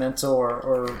sentimental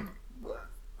or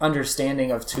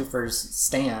understanding of Toofer's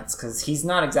stance, because he's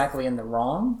not exactly in the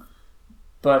wrong,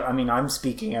 but I mean I'm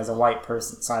speaking as a white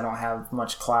person, so I don't have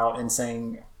much clout in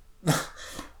saying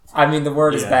I mean the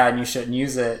word is bad and you shouldn't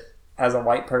use it as a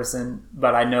white person,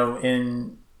 but I know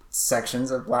in sections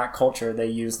of black culture they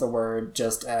use the word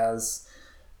just as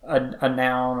a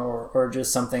noun or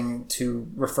just something to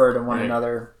refer to one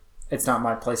another. It's not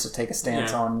my place to take a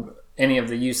stance on any of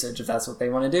the usage. If that's what they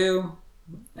want to do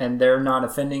and they're not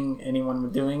offending anyone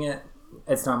with doing it,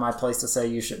 it's not my place to say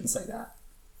you shouldn't say that.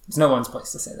 It's no one's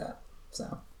place to say that.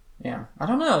 So yeah, I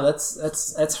don't know.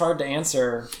 That's hard to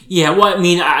answer. Yeah, well, I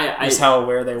mean, just how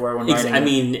aware they were when writing. I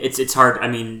mean, it's hard. I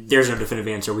mean, there's no definitive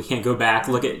answer. We can't go back,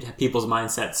 look at people's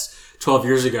mindsets 12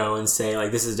 years ago, and say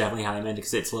like this is definitely how they meant it,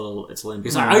 because it's a little.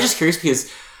 Because I was just curious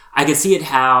because I could see it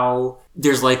how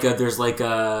there's like a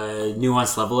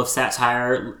nuanced level of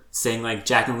satire, saying like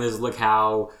Jack and Liz look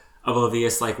how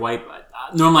oblivious like white.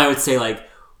 Normally, I would say like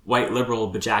white liberal,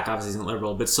 but Jack obviously isn't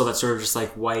liberal, but still that's sort of just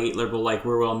like white liberal, like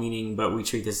we're well meaning, but we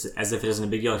treat this as if it isn't a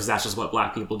big deal because that's just what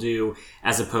black people do,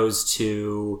 as opposed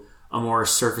to a more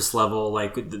surface level,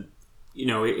 like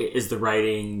is the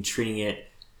writing treating it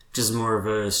just more of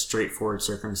a straightforward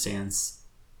circumstance.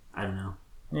 I don't know.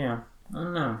 Yeah, I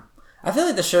don't know. I feel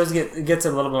like the shows gets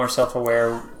a little more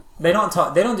self-aware. They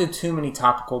don't do too many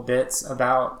topical bits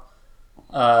about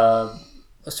a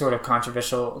sort of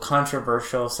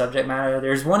controversial subject matter.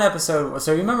 There's one episode,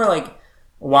 so you remember like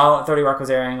while 30 Rock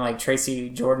was airing, like Tracy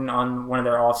Jordan on one of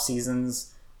their off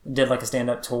seasons did like a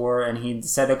stand-up tour, and he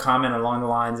said a comment along the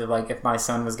lines of like, if my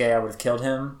son was gay I would have killed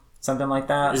him, something like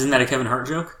that. Isn't that a Kevin Hart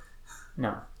joke?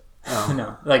 No.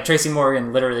 No, like Tracy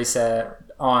Morgan literally said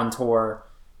on tour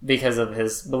because of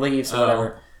his beliefs or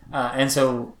whatever. And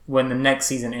so when the next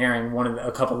season airing,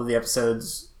 a couple of the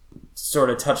episodes sort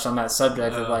of touched on that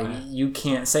subject of like, you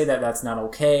can't say that, that's not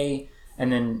okay.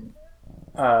 And then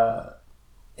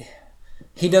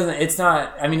he doesn't, it's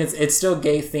not, I mean, it's still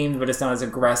gay themed, but it's not as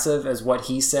aggressive as what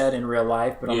he said in real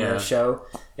life, but on the show,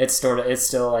 it's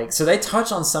still like, so they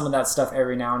touch on some of that stuff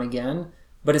every now and again,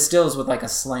 but it still is with like a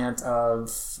slant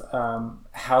of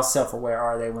how self-aware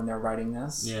are they when they're writing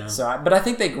this. Yeah. But I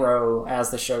think they grow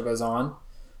as the show goes on.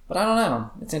 But I don't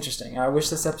know. It's interesting. I wish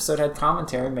this episode had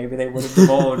commentary. Maybe they would have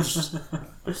divulged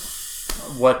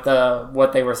what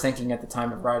they were thinking at the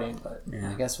time of writing. But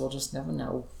I guess we'll just never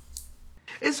know.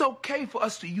 It's okay for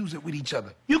us to use it with each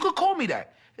other. You could call me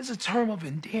that. It's a term of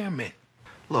endearment.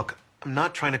 Look, I'm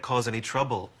not trying to cause any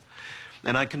trouble.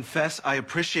 And I confess I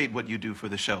appreciate what you do for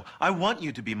the show. I want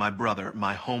you to be my brother,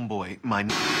 my homeboy, my...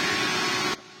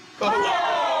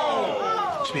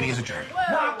 Oh! This meeting is adjourned.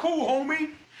 Not cool,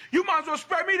 homie. You might as well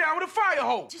spray me down with a fire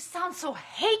hose. It just sounds so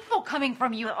hateful coming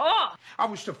from you. Ugh. I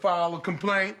wish to file a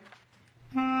complaint.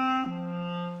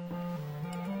 And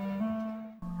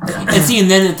see, and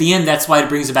then at the end, that's why it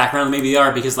brings it back around. Maybe they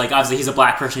are, because like obviously he's a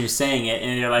black person who's saying it,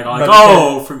 and you're like, But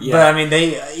I mean,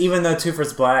 even though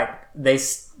Toofer's black,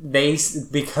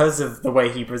 because of the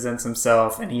way he presents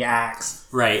himself and he acts,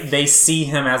 right? They see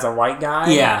him as a white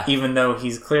guy, even though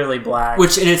he's clearly black.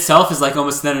 Which in itself is like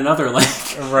almost then another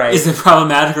like, right? Is it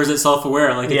problematic or is it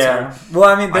self-aware? Like, yeah. Well,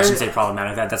 I mean, I shouldn't say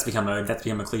problematic. That's become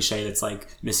a cliche that's like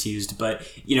misused. But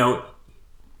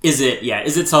is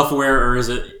it self-aware or is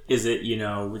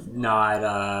it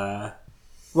not?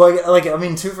 Well, like, I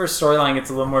mean, Twofer's storyline gets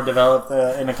a little more developed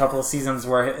in a couple of seasons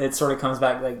where it sort of comes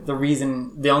back, like,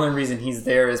 the only reason he's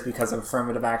there is because of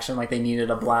affirmative action. Like, they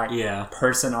needed a black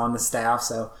person on the staff,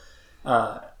 so,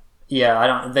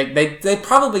 they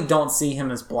probably don't see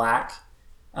him as black.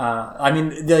 I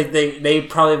mean, they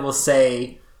probably will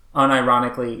say,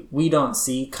 unironically, we don't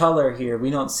see color here, we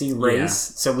don't see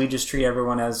race, so we just treat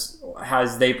everyone as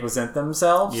they present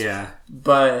themselves. Yeah.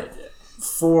 But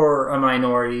for a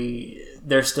minority,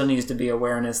 there still needs to be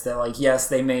awareness that, like, yes,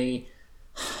 they may,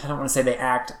 I don't want to say they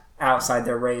act outside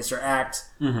their race or act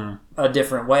a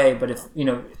different way, but if,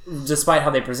 despite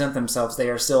how they present themselves, they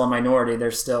are still a minority.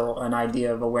 There's still an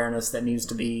idea of awareness that needs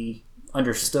to be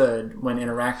understood when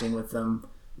interacting with them,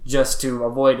 just to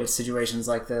avoid situations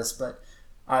like this. But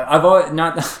I've always,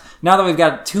 now that we've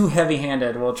got too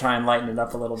heavy-handed, we'll try and lighten it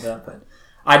up a little bit, but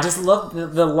I just love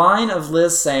the line of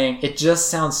Liz saying, "It just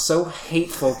sounds so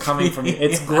hateful coming from you."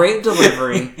 It's great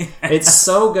delivery. It's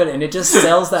so good, and it just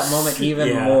sells that moment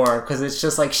even more, because it's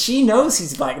just like, she knows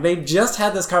he's black. They've just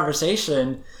had this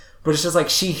conversation, but it's just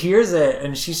like, she hears it,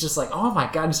 and she's just like, oh my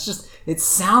God, it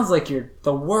sounds like you're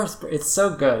the worst. It's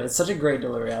so good. It's such a great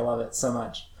delivery. I love it so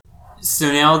much.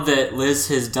 So now that Liz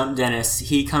has dumped Dennis,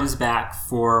 he comes back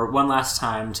for one last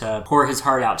time to pour his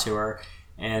heart out to her,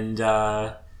 and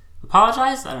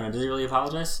apologize? I don't know. Does he really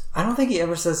apologize? I don't think he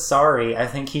ever says sorry. I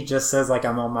think he just says, like,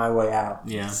 I'm on my way out.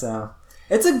 Yeah. So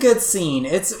it's a good scene.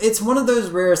 It's one of those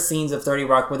rare scenes of 30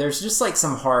 Rock where there's just, like,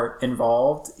 some heart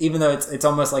involved, even though it's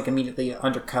almost, like, immediately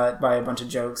undercut by a bunch of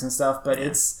jokes and stuff. But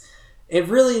it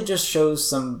really just shows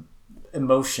some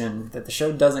emotion that the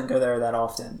show doesn't go there that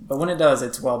often. But when it does,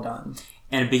 it's well done.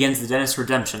 And it begins the Dennis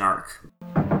redemption arc.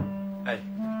 Hey.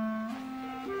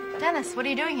 Dennis, what are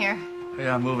you doing here?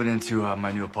 Yeah, I'm moving into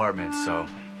my new apartment, so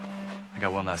I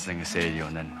got one last thing to say to you,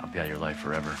 and then I'll be out of your life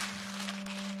forever.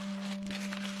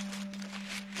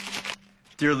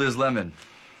 Dear Liz Lemon,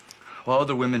 while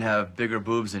other women have bigger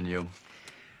boobs than you,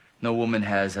 no woman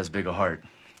has as big a heart.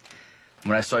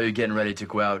 When I saw you getting ready to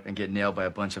go out and get nailed by a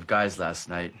bunch of guys last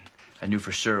night, I knew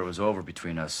for sure it was over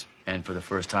between us. And for the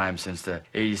first time since the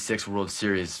 '86 World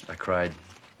Series, I cried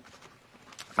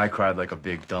like a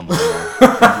big dumb little.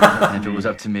 And if it was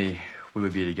up to me, we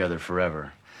would be together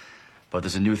forever. But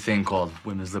there's a new thing called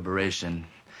women's liberation,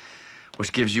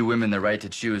 which gives you women the right to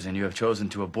choose, and you have chosen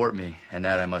to abort me, and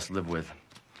that I must live with.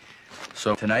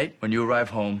 So tonight, when you arrive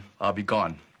home, I'll be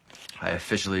gone. I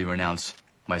officially renounce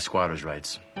my squatter's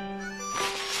rights.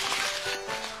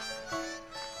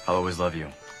 I'll always love you.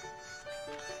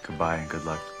 Goodbye and good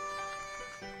luck.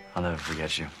 I'll never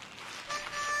forget you.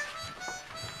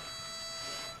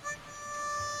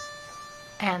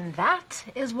 And that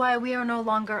is why we are no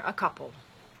longer a couple.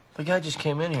 The guy just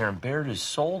came in here and bared his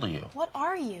soul to you. What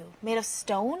are you? Made of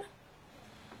stone?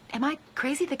 Am I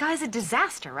crazy? The guy's a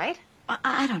disaster, right?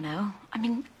 I don't know. I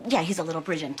mean, yeah, he's a little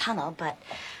bridge and tunnel, but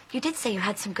you did say you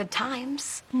had some good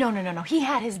times. No. He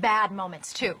had his bad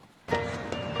moments, too.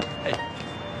 Hey,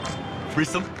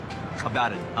 threesome? How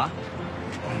about it, huh?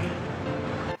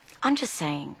 I'm just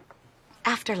saying,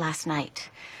 after last night,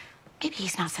 maybe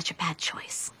he's not such a bad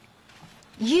choice.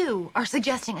 You are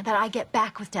suggesting that I get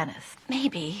back with Dennis.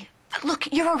 Maybe.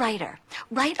 Look, you're a writer.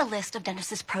 Write a list of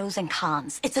Dennis's pros and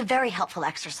cons. It's a very helpful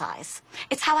exercise.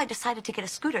 It's how I decided to get a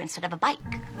scooter instead of a bike.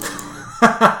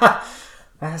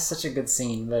 That's such a good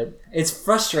scene, but it's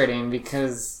frustrating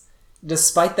because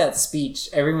despite that speech,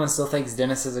 everyone still thinks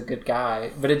Dennis is a good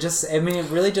guy. But it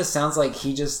really just sounds like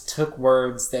he just took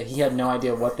words that he had no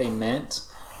idea what they meant,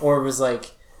 or was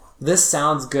like, this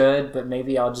sounds good, but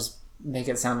maybe I'll just make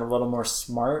it sound a little more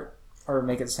smart, or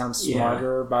make it sound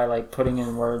smarter by like putting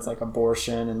in words like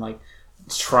abortion and like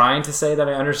trying to say that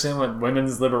I understand what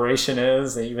women's liberation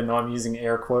is, even though I'm using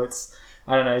air quotes.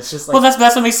 I don't know. It's just like, well,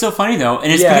 that's what makes it so funny though,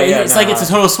 and it's it's a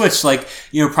total switch. Like,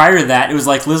 prior to that, it was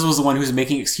like Liz was the one who was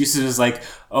making excuses. It was like,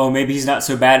 oh, maybe he's not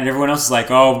so bad, and everyone else is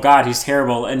like, oh God, he's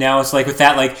terrible. And now it's like with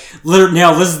that, like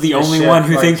now Liz is the only one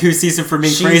who sees him for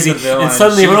being crazy, and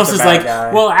suddenly everyone else is like,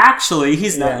 well, actually,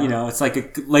 he's not. It's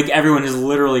like everyone has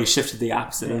literally shifted the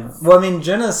opposite. Yeah. Well, I mean,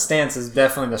 Jenna's stance is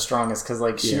definitely the strongest because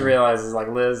like she realizes like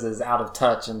Liz is out of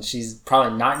touch, and she's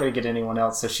probably not going to get anyone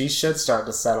else, so she should start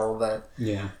to settle. But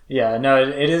no,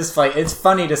 it is like it's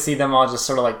funny to see them all just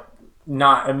sort of like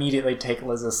not immediately take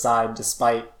Liz's side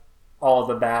despite all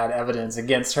the bad evidence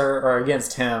against her or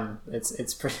against him.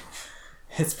 It's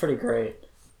pretty great.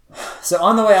 So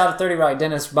on the way out of 30 Rock,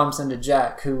 Dennis bumps into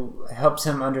Jack, who helps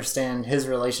him understand his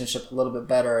relationship a little bit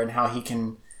better and how he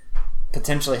can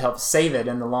potentially help save it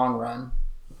in the long run.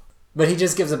 But he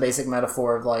just gives a basic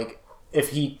metaphor of like,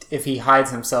 if he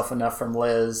hides himself enough from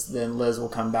Liz, then Liz will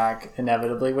come back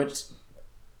inevitably, which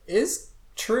is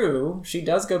true. She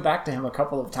does go back to him a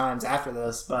couple of times after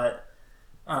this, but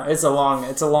it's a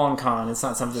long con. It's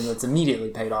not something that's immediately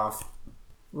paid off.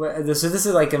 So this is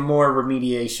like a more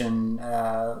remediation,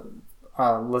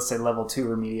 let's say level 2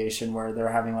 remediation, where they're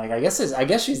having like I guess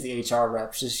she's the HR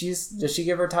rep. Does she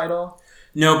give her title?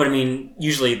 No, but I mean,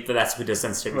 usually that's who does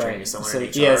sensitivity training.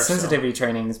 Sensitivity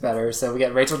training is better. So we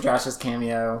get Rachel Dratch's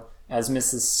cameo as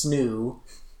Mrs. Snoo.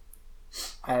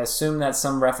 I assume that's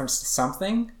some reference to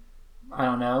something. I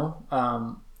don't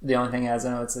know. The only thing is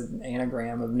I know it's an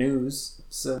anagram of news,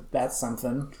 so that's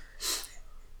something.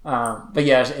 But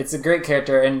yeah, it's a great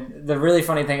character, and the really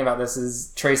funny thing about this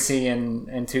is Tracy and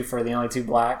Toofer are the only two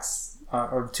blacks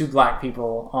or two black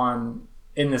people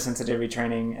in the sensitivity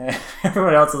training.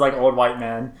 Everyone else is like old white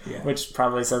men, which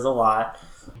probably says a lot.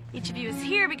 Each of you is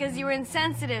here because you were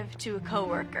insensitive to a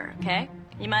coworker, okay?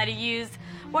 You might have used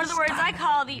one of the words I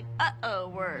call the uh-oh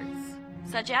words,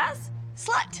 such as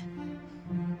slut,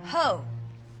 hoe,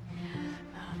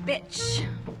 bitch,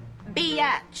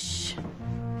 biatch,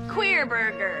 queer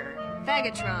burger,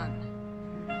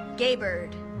 fagatron, gay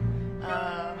bird,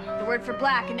 the word for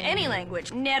black in any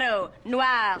language, negro,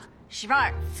 noir,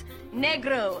 schwarz,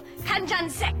 negro, kanjan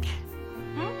sec.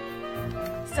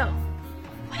 So,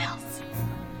 what else?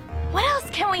 What else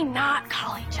can we not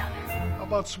call each other? How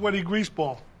about sweaty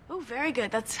greaseball? Oh, very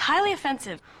good. That's highly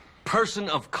offensive. Person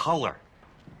of color.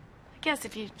 I guess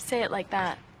if you say it like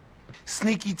that.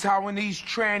 Sneaky Taiwanese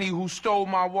tranny who stole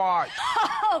my watch.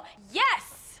 Oh,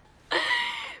 yes!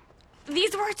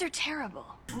 These words are terrible.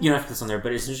 You don't have to put this on there,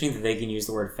 but it's interesting that they can use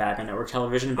the word fag on network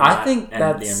television, but I think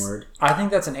not the N-word. I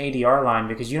think that's an ADR line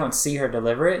because you don't see her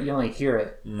deliver it, you only hear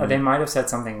it. They might have said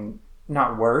something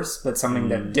not worse, but something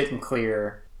that didn't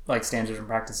clear like standards and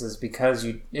practices because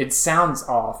it sounds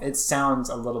off. It sounds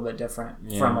a little bit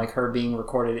different from like her being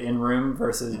recorded in room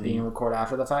versus being recorded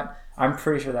after the fact. I'm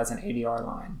pretty sure that's an ADR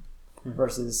line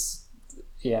versus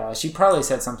she probably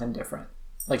said something different.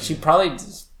 Like she probably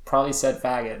said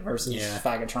faggot versus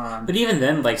faggotron. But even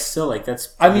then, like still like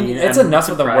that's it's enough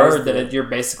of the word that you're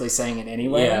basically saying it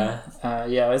anyway.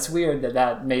 It's weird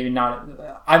that maybe not.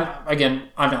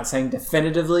 I'm not saying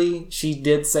definitively she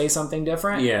did say something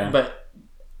different. But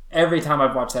every time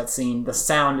I've watched that scene, the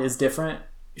sound is different.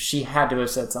 She had to have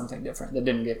said something different that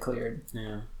didn't get cleared.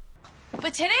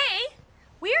 But today,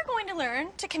 we are going to learn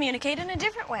to communicate in a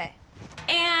different way.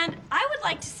 And I would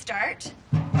like to start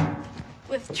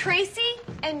with Tracy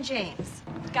and James.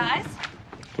 Guys,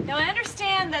 now I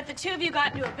understand that the two of you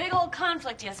got into a big old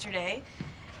conflict yesterday.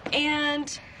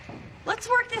 And let's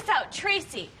work this out.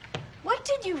 Tracy, what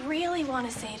did you really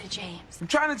want to say to James? I'm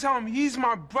trying to tell him he's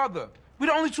my brother. We're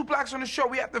the only two blacks on the show.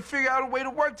 We have to figure out a way to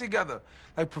work together.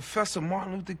 Like Professor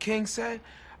Martin Luther King said,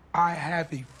 I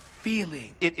have a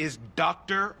feeling. It is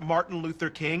Dr. Martin Luther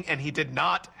King, and he did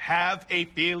not have a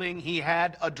feeling. He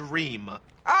had a dream.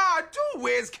 Dude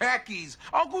wears khakis.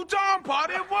 Uncle Tom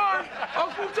party at one.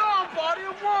 Uncle Tom party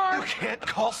at one. You can't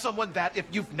call someone that if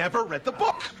you've never read the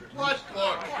book. What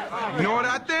book? You know what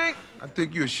I think? I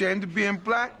think you're ashamed of being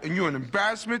black, and you're an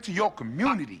embarrassment to your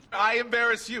community. I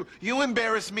embarrass you. You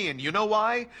embarrass me, and you know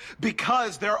why?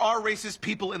 Because there are racist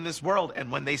people in this world,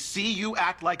 and when they see you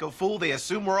act like a fool, they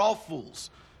assume we're all fools.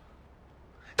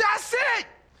 That's it!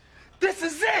 This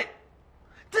is it!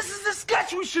 This is the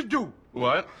sketch we should do.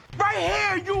 What? Right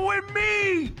here, you and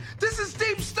me. This is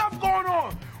deep stuff going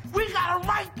on. We gotta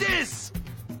write this.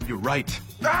 You're right.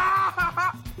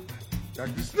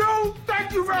 Dr. Snow,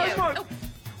 thank you very much.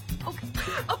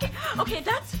 Okay,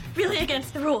 that's really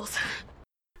against the rules.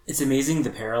 It's amazing the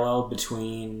parallel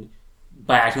between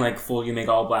by acting like a fool, you make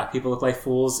all black people look like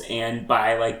fools, and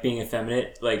by like being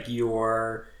effeminate, like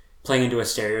you're playing into a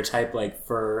stereotype, like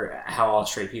for how all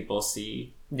straight people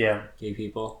see gay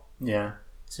people.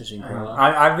 It's interesting parallel.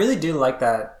 I really do like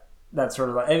that sort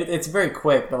of, it's very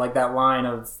quick, but like that line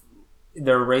of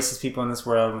there are racist people in this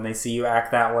world, when they see you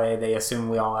act that way, they assume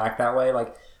we all act that way.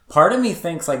 Like part of me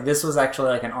thinks like this was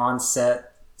actually like an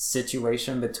on-set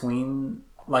situation between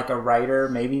like a writer,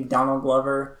 maybe Donald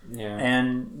Glover,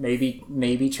 and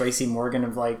maybe Tracy Morgan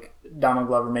of like Donald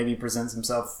Glover maybe presents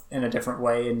himself in a different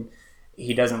way and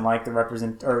he doesn't like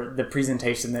the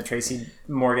presentation that Tracy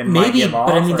Morgan might give off.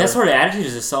 But I mean, that sort of attitude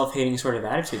is a self-hating sort of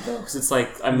attitude, though, because it's like,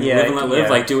 I mean, live and let live.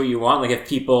 Like, do what you want. Like, if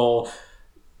people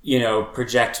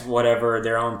project whatever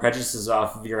their own prejudices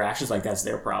off of your actions, like that's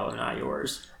their problem, not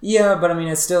yours. Yeah, but I mean,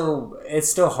 it's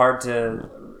still hard to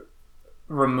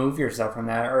remove yourself from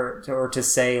that, or to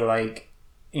say like,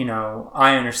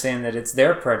 I understand that it's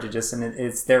their prejudice and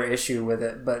it's their issue with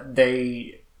it, but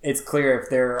it's clear if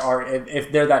they're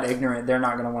that ignorant, they're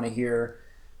not going to want to hear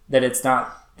that it's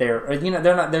not their,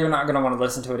 they're not going to want to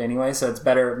listen to it anyway. So it's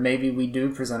better maybe we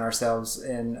do present ourselves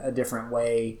in a different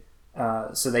way,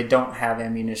 so they don't have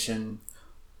ammunition.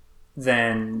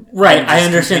 Then right, I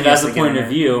understand that's the point of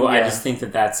view. Yeah. I just think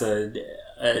that that's a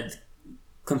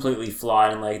completely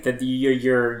flawed, and like that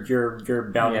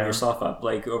you're bounding yourself up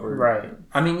like over right.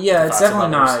 I mean, yeah, it's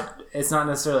definitely not. It's not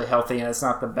necessarily healthy, and it's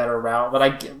not the better route.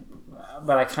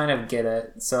 But I kind of get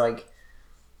it. So like,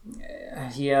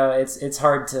 yeah, it's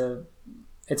hard to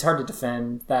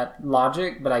defend that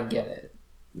logic, but I get it.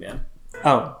 Yeah.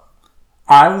 Oh,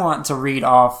 I want to read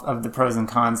off of the pros and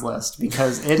cons list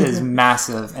because it is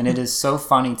massive and it is so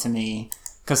funny to me.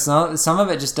 Because some of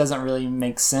it just doesn't really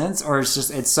make sense, or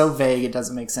it's so vague it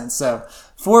doesn't make sense. So,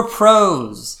 for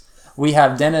pros, we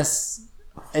have Dennis.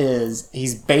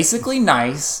 He's basically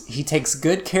nice. He takes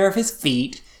good care of his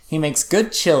feet. He makes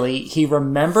good chili. He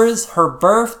remembers her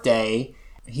birthday.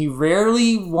 He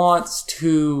rarely wants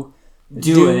to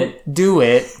do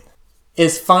it.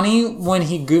 Is funny when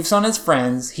he goofs on his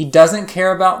friends. He doesn't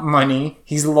care about money.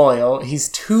 He's loyal. He's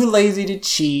too lazy to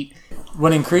cheat.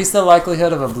 Would increase the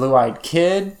likelihood of a blue-eyed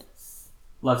kid.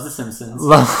 Loves The Simpsons.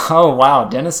 Oh, wow.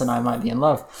 Dennis and I might be in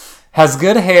love. Has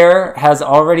good hair. Has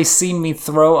already seen me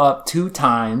throw up 2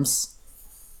 times.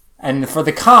 And for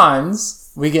the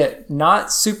cons, we get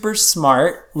not super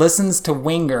smart. Listens to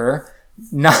Winger.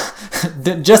 Not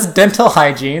just dental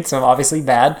hygiene, so obviously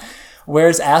bad.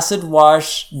 Wears acid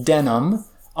wash denim.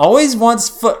 Always wants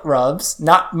foot rubs.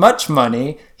 Not much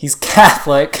money. He's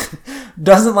Catholic.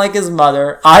 Doesn't like his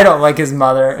mother. I don't like his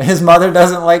mother. His mother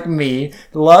doesn't like me.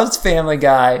 Loves Family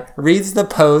Guy. Reads the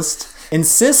Post.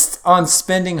 Insists on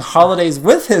spending holidays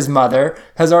with his mother.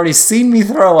 Has already seen me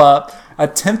throw up.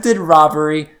 Attempted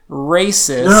robbery.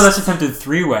 Racist. No, that's attempted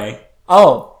 3-way.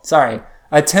 Oh, sorry.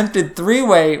 Attempted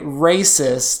 3-way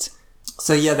racist.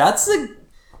 So yeah, that's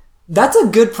a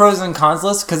good pros and cons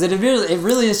list because it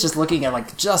really is just looking at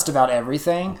like just about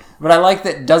everything. But I like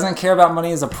that doesn't care about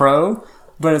money as a pro,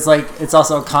 but it's like it's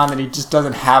also a con that he just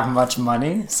doesn't have much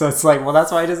money. So it's like, well,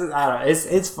 that's why he doesn't. I don't know.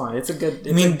 It's fun. It's a good.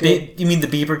 You mean the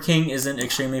Bieber King isn't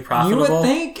extremely profitable? You would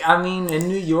think. I mean, in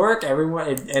New York, everyone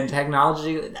and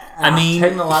technology.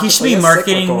 He should be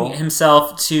marketing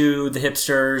himself to the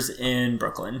hipsters in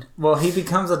Brooklyn. Well, he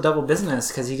becomes a double business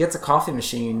because he gets a coffee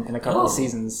machine in a couple of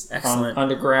seasons. Excellent.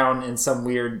 Underground in some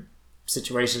weird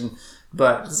situation,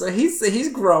 but so he's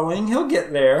growing. He'll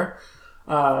get there.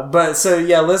 But so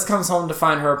yeah, Liz comes home to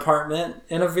find her apartment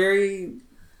in a very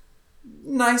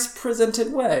nice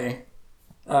presented way.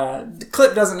 The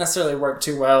clip doesn't necessarily work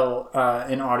too well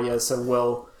in audio, so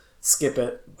we'll skip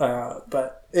it.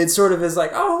 But it sort of is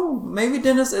like, oh, maybe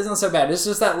Dennis isn't so bad. It's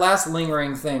just that last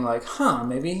lingering thing, like,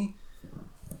 maybe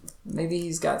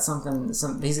he's got something.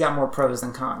 He's got more pros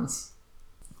than cons.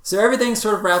 So everything's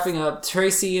sort of wrapping up.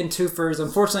 Tracy and Twofer's,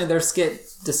 unfortunately, their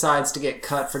skit decides to get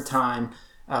cut for time.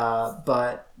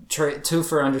 But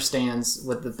Twofer understands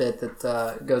with the bit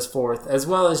that goes forth, as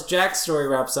well as Jack's story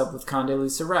wraps up with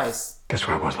Condoleezza Rice. Guess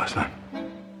where I was last night?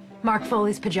 Mark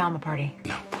Foley's pajama party.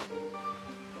 No.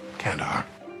 Kandahar.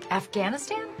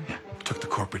 Afghanistan? Yeah. Took the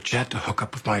corporate jet to hook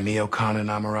up with my neocon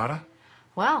inamorata.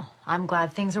 Well, I'm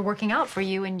glad things are working out for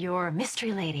you and your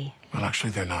mystery lady. Well,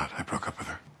 actually, they're not. I broke up with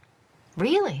her.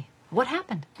 Really? What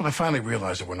happened? Well, I finally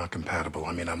realized that we're not compatible.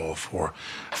 I mean, I'm all for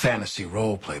fantasy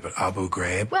role play, but Abu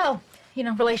Ghraib. Well,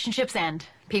 relationships end.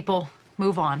 People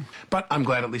move on. But I'm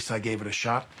glad at least I gave it a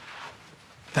shot.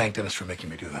 Thank Dennis for making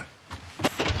me do that.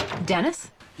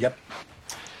 Dennis? Yep.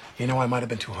 I might have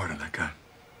been too hard on that guy.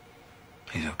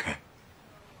 He's okay.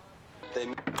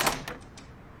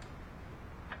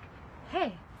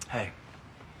 Hey. Hey.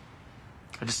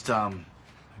 I just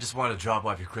wanted to drop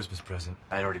off your Christmas present.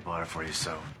 I had already bought it for you,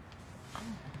 so...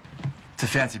 It's a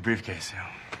fancy briefcase,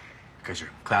 because you're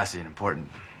classy and important,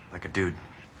 like a dude.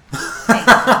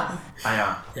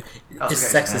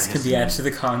 Just sexist could be added to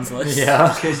the cons list.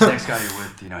 Yeah. In case the next guy you're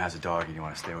with, has a dog and you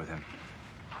want to stay with him.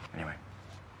 Anyway.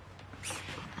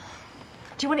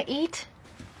 Do you want to eat?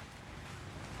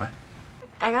 What?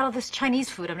 I got all this Chinese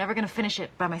food. I'm never going to finish it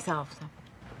by myself. So.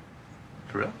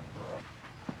 For real?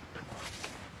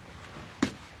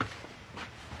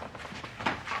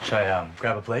 Should I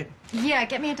grab a plate? Yeah,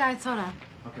 get me a diet soda.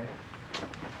 Okay.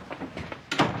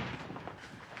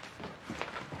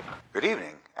 Good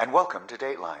evening, and welcome to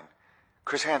Dateline.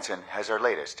 Chris Hansen has our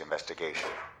latest investigation.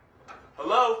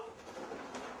 Hello?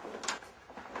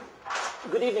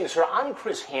 Good evening, sir. I'm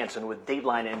Chris Hansen with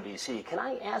Dateline NBC. Can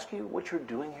I ask you what you're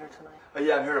doing here tonight? Oh,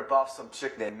 yeah, I'm here to boff some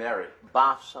chick named Mary.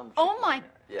 Boff some chick. Oh my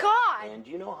Yeah. God! And do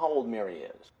you know how old Mary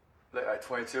is?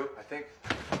 22, I think.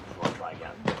 We'll try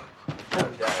again.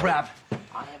 Crap.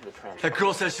 I have the transcript. That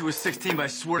girl said she was 16, but I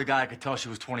swear to God I could tell she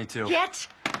was 22. Get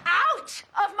out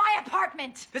of my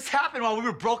apartment! This happened while we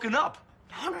were broken up.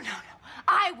 No.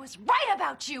 I was right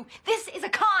about you. This is a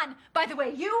con. By the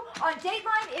way, you on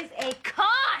Dateline is a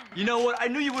con. You know what? I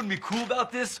knew you wouldn't be cool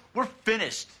about this. We're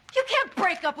finished. You can't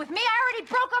break up with me. I already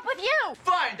broke up with you.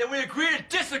 Fine, then we agree to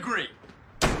disagree.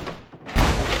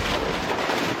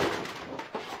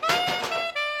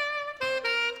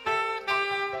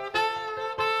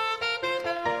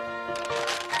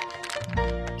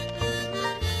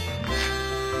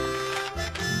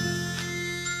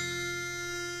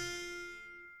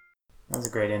 That was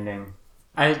a great ending.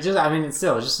 It's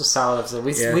still just a solid episode.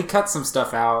 We cut some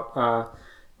stuff out.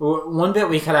 One bit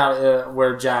we cut out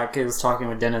where Jack is talking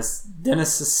with Dennis.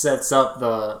 Dennis sets up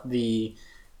the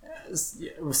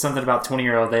something about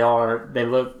 20-year-old. They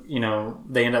look,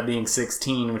 they end up being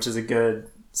 16, which is a good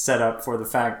setup for the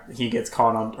fact he got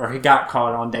caught on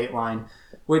Dateline.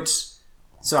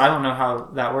 So I don't know how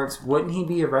that works. Wouldn't he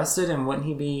be arrested and wouldn't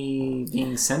he be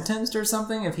being sentenced or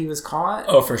something if he was caught?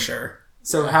 Oh, for sure.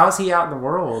 So how's he out in the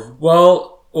world?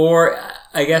 Well, or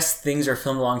I guess things are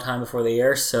filmed a long time before they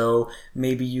air, so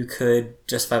maybe you could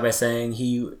justify by saying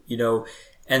he,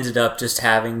 ended up just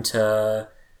having to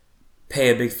pay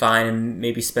a big fine and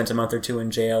maybe spent a month or two in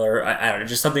jail, or I don't know,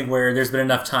 just something where there's been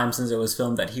enough time since it was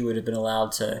filmed that he would have been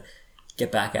allowed to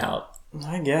get back out.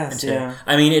 I guess, yeah.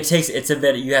 I mean, it's a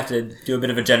bit, you have to do a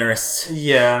bit of a generous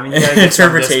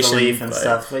interpretation and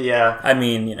stuff, but yeah. I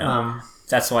mean,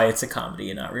 that's why it's a comedy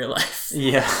and not real life.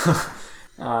 Yeah.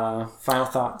 Final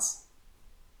thoughts,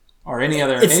 or any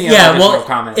other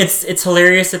comments? It's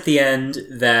hilarious at the end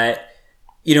that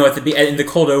in the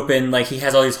cold open, like he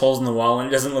has all these holes in the wall and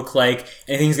it doesn't look like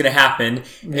anything's gonna happen.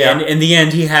 Yeah. And in the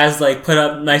end, he has put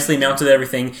up nicely mounted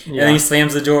everything, and then he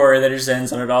slams the door, and then it just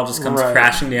ends, and it all just comes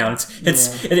crashing down.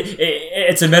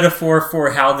 It's a metaphor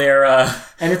for how their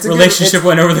relationship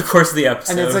went over the course of the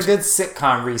episode, and it's a good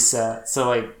sitcom reset.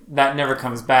 So that never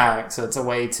comes back. So it's a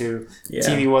way to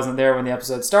TV wasn't there when the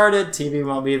episode started. TV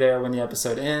won't be there when the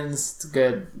episode ends. It's a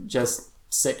good just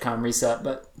sitcom reset.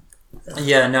 But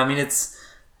it's.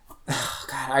 Oh,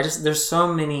 God, there's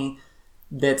so many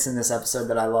bits in this episode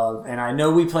that I love, and I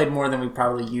know we played more than we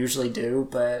probably usually do,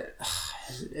 but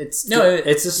it's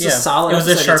just a solid. It was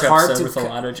episode. A sharp episode with a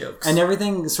lot of jokes, and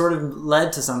everything sort of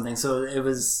led to something. So it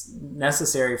was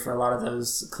necessary for a lot of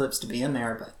those clips to be in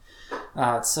there. But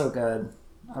it's so good.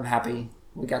 I'm happy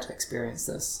we got to experience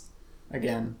this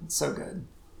again. It's so good.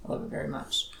 I love it very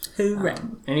much. Hooray!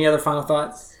 Any other final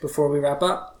thoughts before we wrap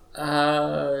up?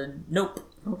 Nope.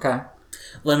 Okay.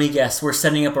 Let me guess, we're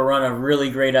setting up a run of really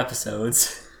great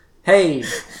episodes. Hey,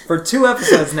 for 2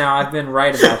 episodes now, I've been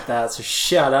right about that, so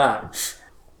shut up.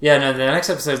 Yeah, no, the next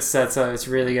episode sets up, it's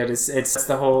really good. It's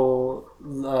the whole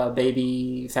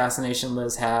baby fascination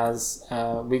Liz has.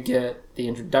 We get the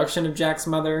introduction of Jack's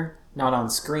mother, not on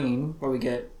screen, but we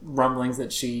get rumblings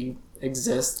that she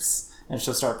exists, and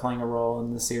she'll start playing a role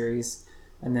in the series.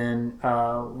 And then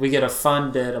we get a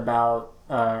fun bit about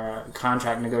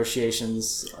contract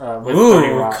negotiations with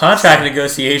 30 Rock. Contract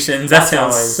negotiations. That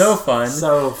sounds so fun.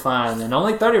 So fun. And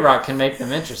only 30 Rock can make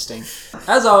them interesting.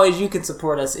 As always, you can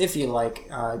support us if you like.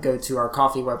 Go to our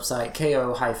coffee website,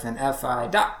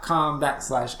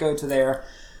 ko-fi.com/go to there.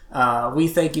 We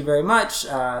thank you very much.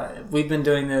 We've been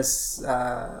doing this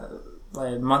a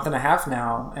month and a half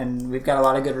now, and we've got a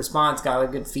lot of good response, got a lot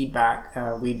of good feedback.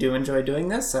 We do enjoy doing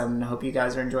this, and hope you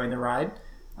guys are enjoying the ride.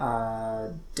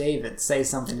 David, say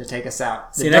something to take us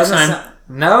out. See you next time.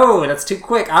 No, that's too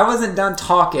quick. I wasn't done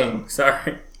talking. Oh,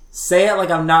 sorry. Say it like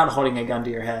I'm not holding a gun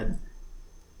to your head.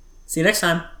 See you next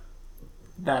time.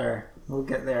 Better. We'll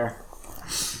get there.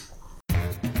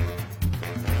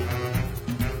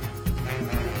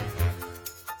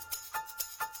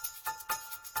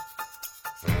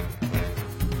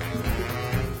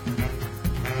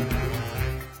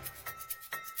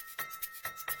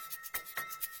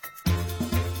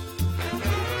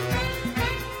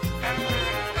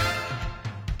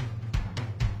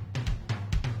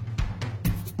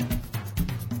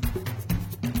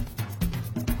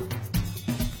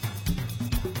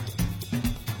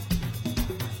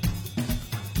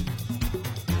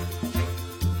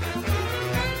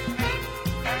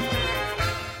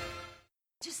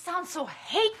 So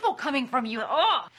hateful coming from you. Ugh.